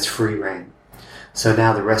 then it's free reign. So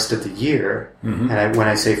now the rest of the year, and when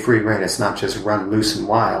I say free reign, it's not just run loose and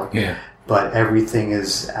wild, but everything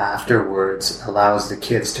is afterwards allows the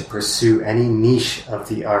kids to pursue any niche of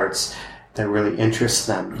the arts that really interests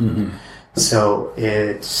them. So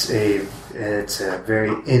it's a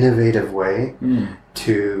very innovative way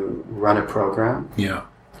to run a program. It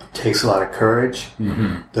takes a lot of courage.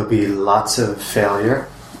 There'll be lots of failure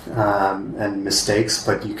and mistakes,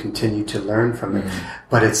 but you continue to learn from it.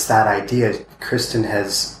 But it's that idea. Kristen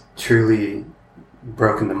has truly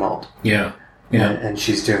broken the mold. And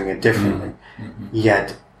she's doing it differently.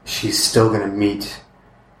 Yet she's still going to meet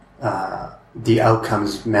the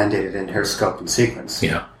outcomes mandated in her scope and sequence.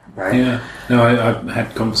 Right? Yeah. No, I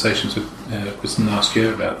had conversations with Kristen last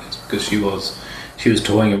year about this because she was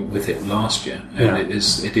toying with it last year, and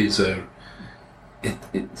it's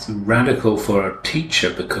radical for a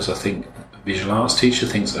teacher, because I think a visual arts teacher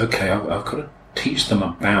thinks, okay, I've got to teach them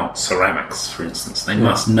about ceramics, for instance. They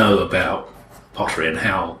must know about pottery and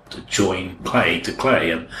how to join clay to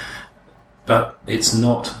clay, but it's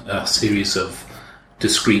not a series of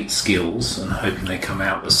discrete skills and hoping they come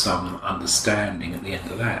out with some understanding at the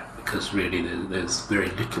end of that, because really there's very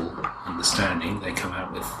little understanding. They come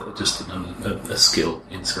out with just a skill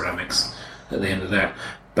in ceramics at the end of that.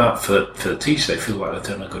 But for the teacher, they feel like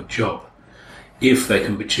they've done a good job. If they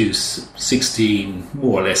can produce 16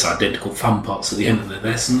 more or less identical thumb pots at the end of the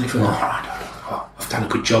lesson, they feel, all right, I've done a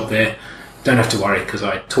good job there. Don't have to worry because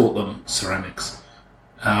I taught them ceramics.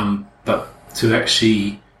 But to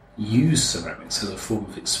actually use ceramics as a form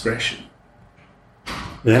of expression,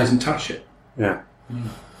 doesn't touch it. So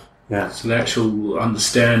the actual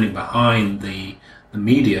understanding behind the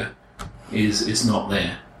media is not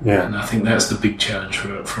there. And I think that's the big challenge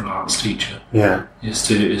for an arts teacher. Is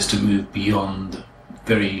to move beyond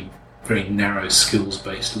very, very narrow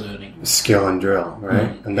skills-based learning. Skill and drill,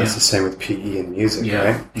 right? And that's the same with PE and music,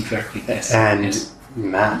 right? Exactly. And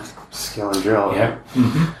math, skill and drill, right?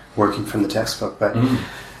 Working from the textbook, but.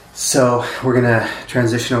 So we're going to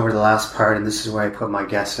transition over to the last part, and this is where I put my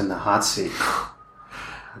guest in the hot seat.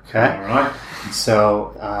 Okay? All right.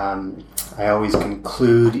 So I always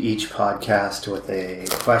conclude each podcast with a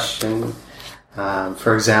question.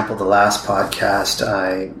 For example, the last podcast,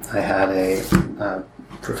 I had a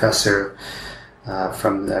professor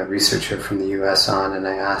from a researcher from the US on, and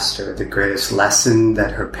I asked her the greatest lesson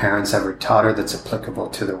that her parents ever taught her that's applicable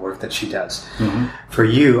to the work that she does. Mm-hmm. For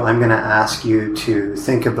you, I'm going to ask you to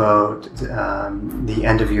think about the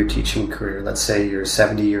end of your teaching career. Let's say you're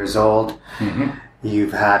 70 years old. Mm-hmm.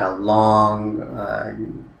 You've had a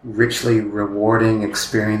long, richly rewarding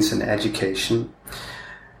experience in education.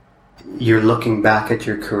 You're looking back at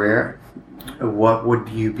your career. What would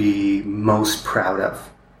you be most proud of?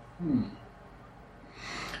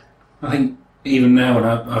 I think even now, and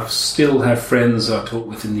I still have friends I talk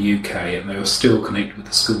with in the UK, and they are still connected with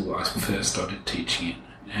the school I first started teaching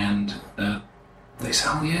in. And they say,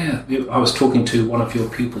 oh yeah, I was talking to one of your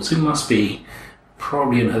pupils who must be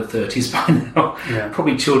probably in her 30s by now,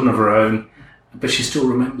 probably children of her own, but she still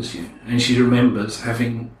remembers you. And she remembers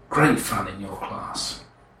having great fun in your class.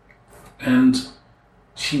 And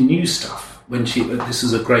she knew stuff. When this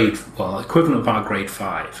is equivalent of our grade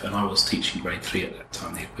 5, and I was teaching grade 3 at that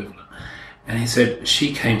time, the equivalent. And he said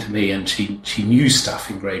she came to me and she knew stuff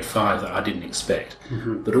in grade 5 that I didn't expect.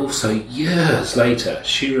 Mm-hmm. But also years later,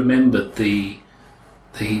 she remembered the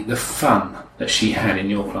fun that she had in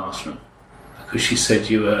your classroom, because she said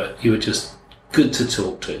you were just good to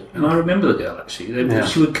talk to. And I remember the girl actually.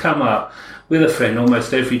 She would come up with a friend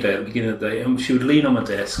almost every day at the beginning of the day, and she would lean on my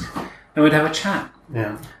desk and we'd have a chat.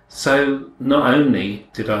 Yeah. So not only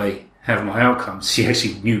did I have my outcomes, she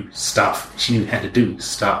actually knew stuff. She knew how to do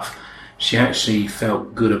stuff. She actually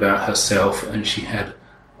felt good about herself, and she had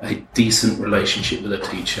a decent relationship with her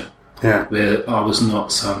teacher. Yeah. Where I was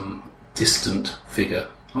not some distant figure.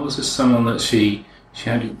 I was just someone that she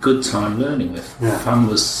had a good time learning with. Yeah. Fun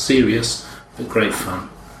was serious, but great fun.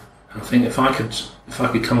 And I think if I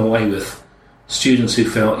could come away with students who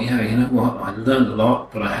felt, yeah, you know what, I learned a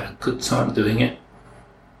lot, but I had a good time doing it,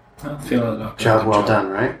 I feel like job well done,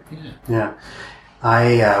 right? Yeah.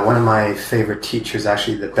 One of my favorite teachers,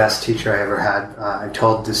 actually the best teacher I ever had, I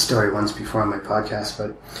told this story once before on my podcast,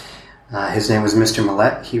 but his name was Mr.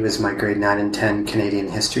 Millett. He was my grade 9 and 10 Canadian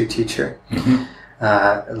history teacher.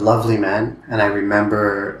 Mm-hmm. Lovely man. And I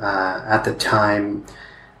remember at the time,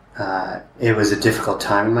 it was a difficult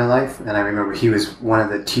time in my life, and I remember he was one of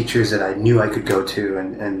the teachers that I knew I could go to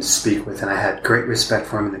and speak with, and I had great respect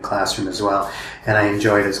for him in the classroom as well, and I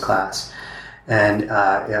enjoyed his class. And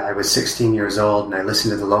I was 16 years old, and I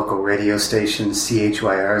listened to the local radio station,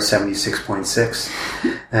 CHYR 76.6,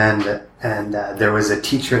 and there was a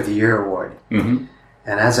Teacher of the Year award. Mm-hmm.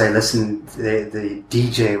 And as I listened, the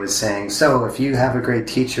DJ was saying, so if you have a great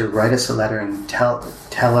teacher, write us a letter and tell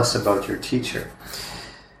us about your teacher.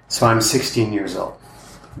 So I'm 16 years old,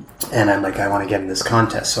 and I'm like, I want to get in this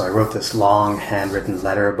contest. So I wrote this long handwritten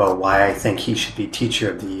letter about why I think he should be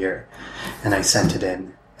Teacher of the Year, and I sent it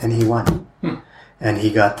in, and he won. And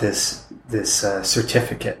he got this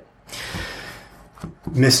certificate.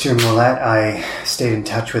 Mr. Millett, I stayed in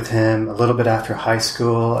touch with him a little bit after high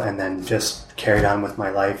school, and then just carried on with my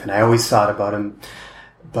life. And I always thought about him,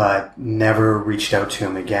 but never reached out to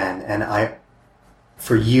him again. And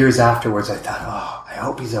for years afterwards, I thought, I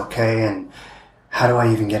hope he's okay, and how do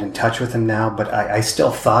I even get in touch with him now? But I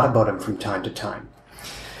still thought about him from time to time.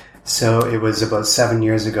 So it was about 7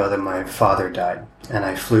 years ago that my father died, and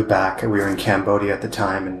I flew back. We were in Cambodia at the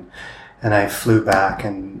time, and I flew back,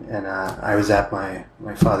 and I was at my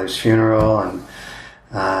father's funeral, and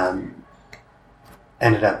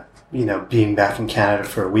ended up, being back in Canada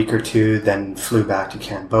for a week or two, then flew back to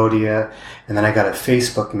Cambodia, and then I got a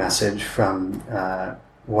Facebook message from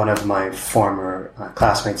one of my former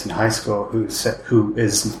classmates in high school who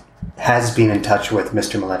has been in touch with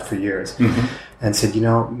Mr. Millett for years, mm-hmm. and said,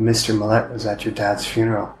 Mr. Millett was at your dad's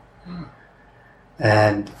funeral. Mm.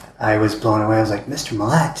 And I was blown away. I was like, Mr.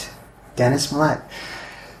 Millett, Dennis Millett.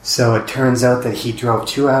 So it turns out that he drove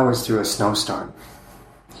 2 hours through a snowstorm.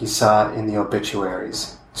 He saw it in the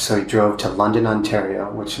obituaries. So he drove to London,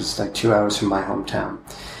 Ontario, which is like 2 hours from my hometown.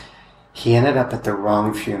 He ended up at the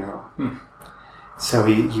wrong funeral. Hmm. So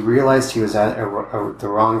he realized he was at the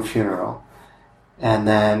wrong funeral, and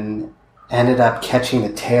then ended up catching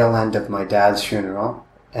the tail end of my dad's funeral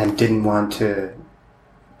and didn't want to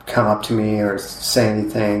come up to me or say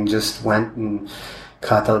anything, just went and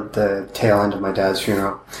caught the tail end of my dad's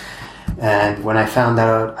funeral. And when I found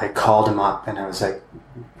out, I called him up, and I was like,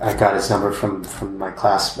 I got his number from my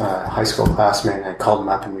high school classmate, and I called him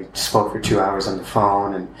up, and we spoke for 2 hours on the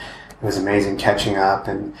phone, and it was amazing catching up,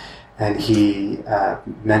 and he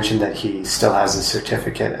mentioned that he still has a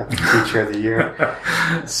certificate of Teacher of the Year.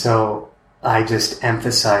 So I just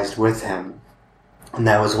emphasized with him, and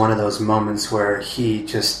that was one of those moments where he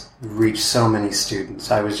just reached so many students.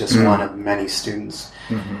 I was just one of many students.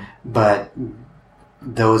 Mm-hmm. But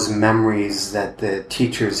those memories that the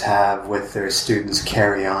teachers have with their students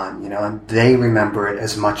carry on, and they remember it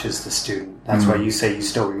as much as the student. That's why you say you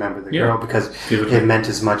still remember the girl, because it meant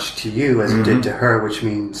as much to you as it did to her, which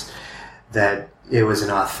means that it was an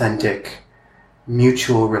authentic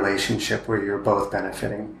mutual relationship where you're both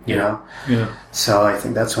benefiting, you know? Yeah. So I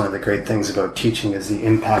think that's one of the great things about teaching is the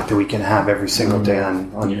impact that we can have every single day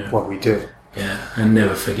on what we do. Yeah, and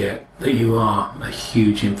never forget that you are a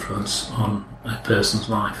huge influence on a person's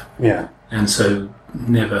life. Yeah. And so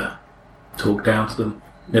never talk down to them,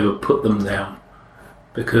 never put them down,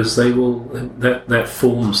 because they will, that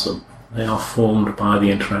forms them. They are formed by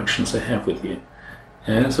the interactions they have with you.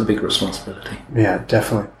 And it's a big responsibility. Yeah,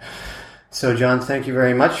 definitely. So, John, thank you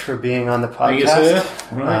very much for being on the podcast. Thank you, sir.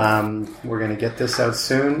 Right. We're going to get this out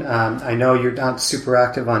soon. I know you're not super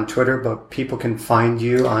active on Twitter, but people can find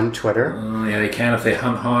you on Twitter. Yeah, they can if they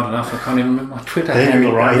hunt hard enough. I can't even remember my Twitter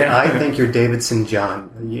handle right now. I think you're Davidson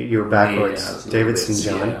John. You're backwards. Yeah, Davidson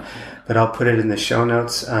John. Yeah. But I'll put it in the show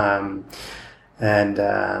notes. Thank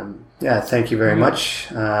you very much.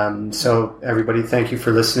 So, everybody, thank you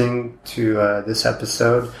for listening to this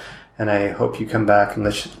episode. And I hope you come back and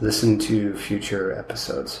listen to future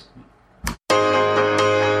episodes.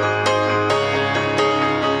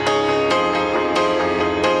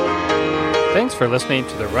 Thanks for listening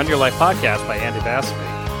to the Run Your Life podcast by Andy Vasily.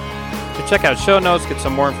 To check out show notes, get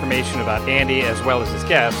some more information about Andy as well as his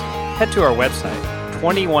guests, head to our website,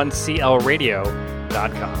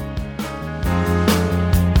 21clradio.com.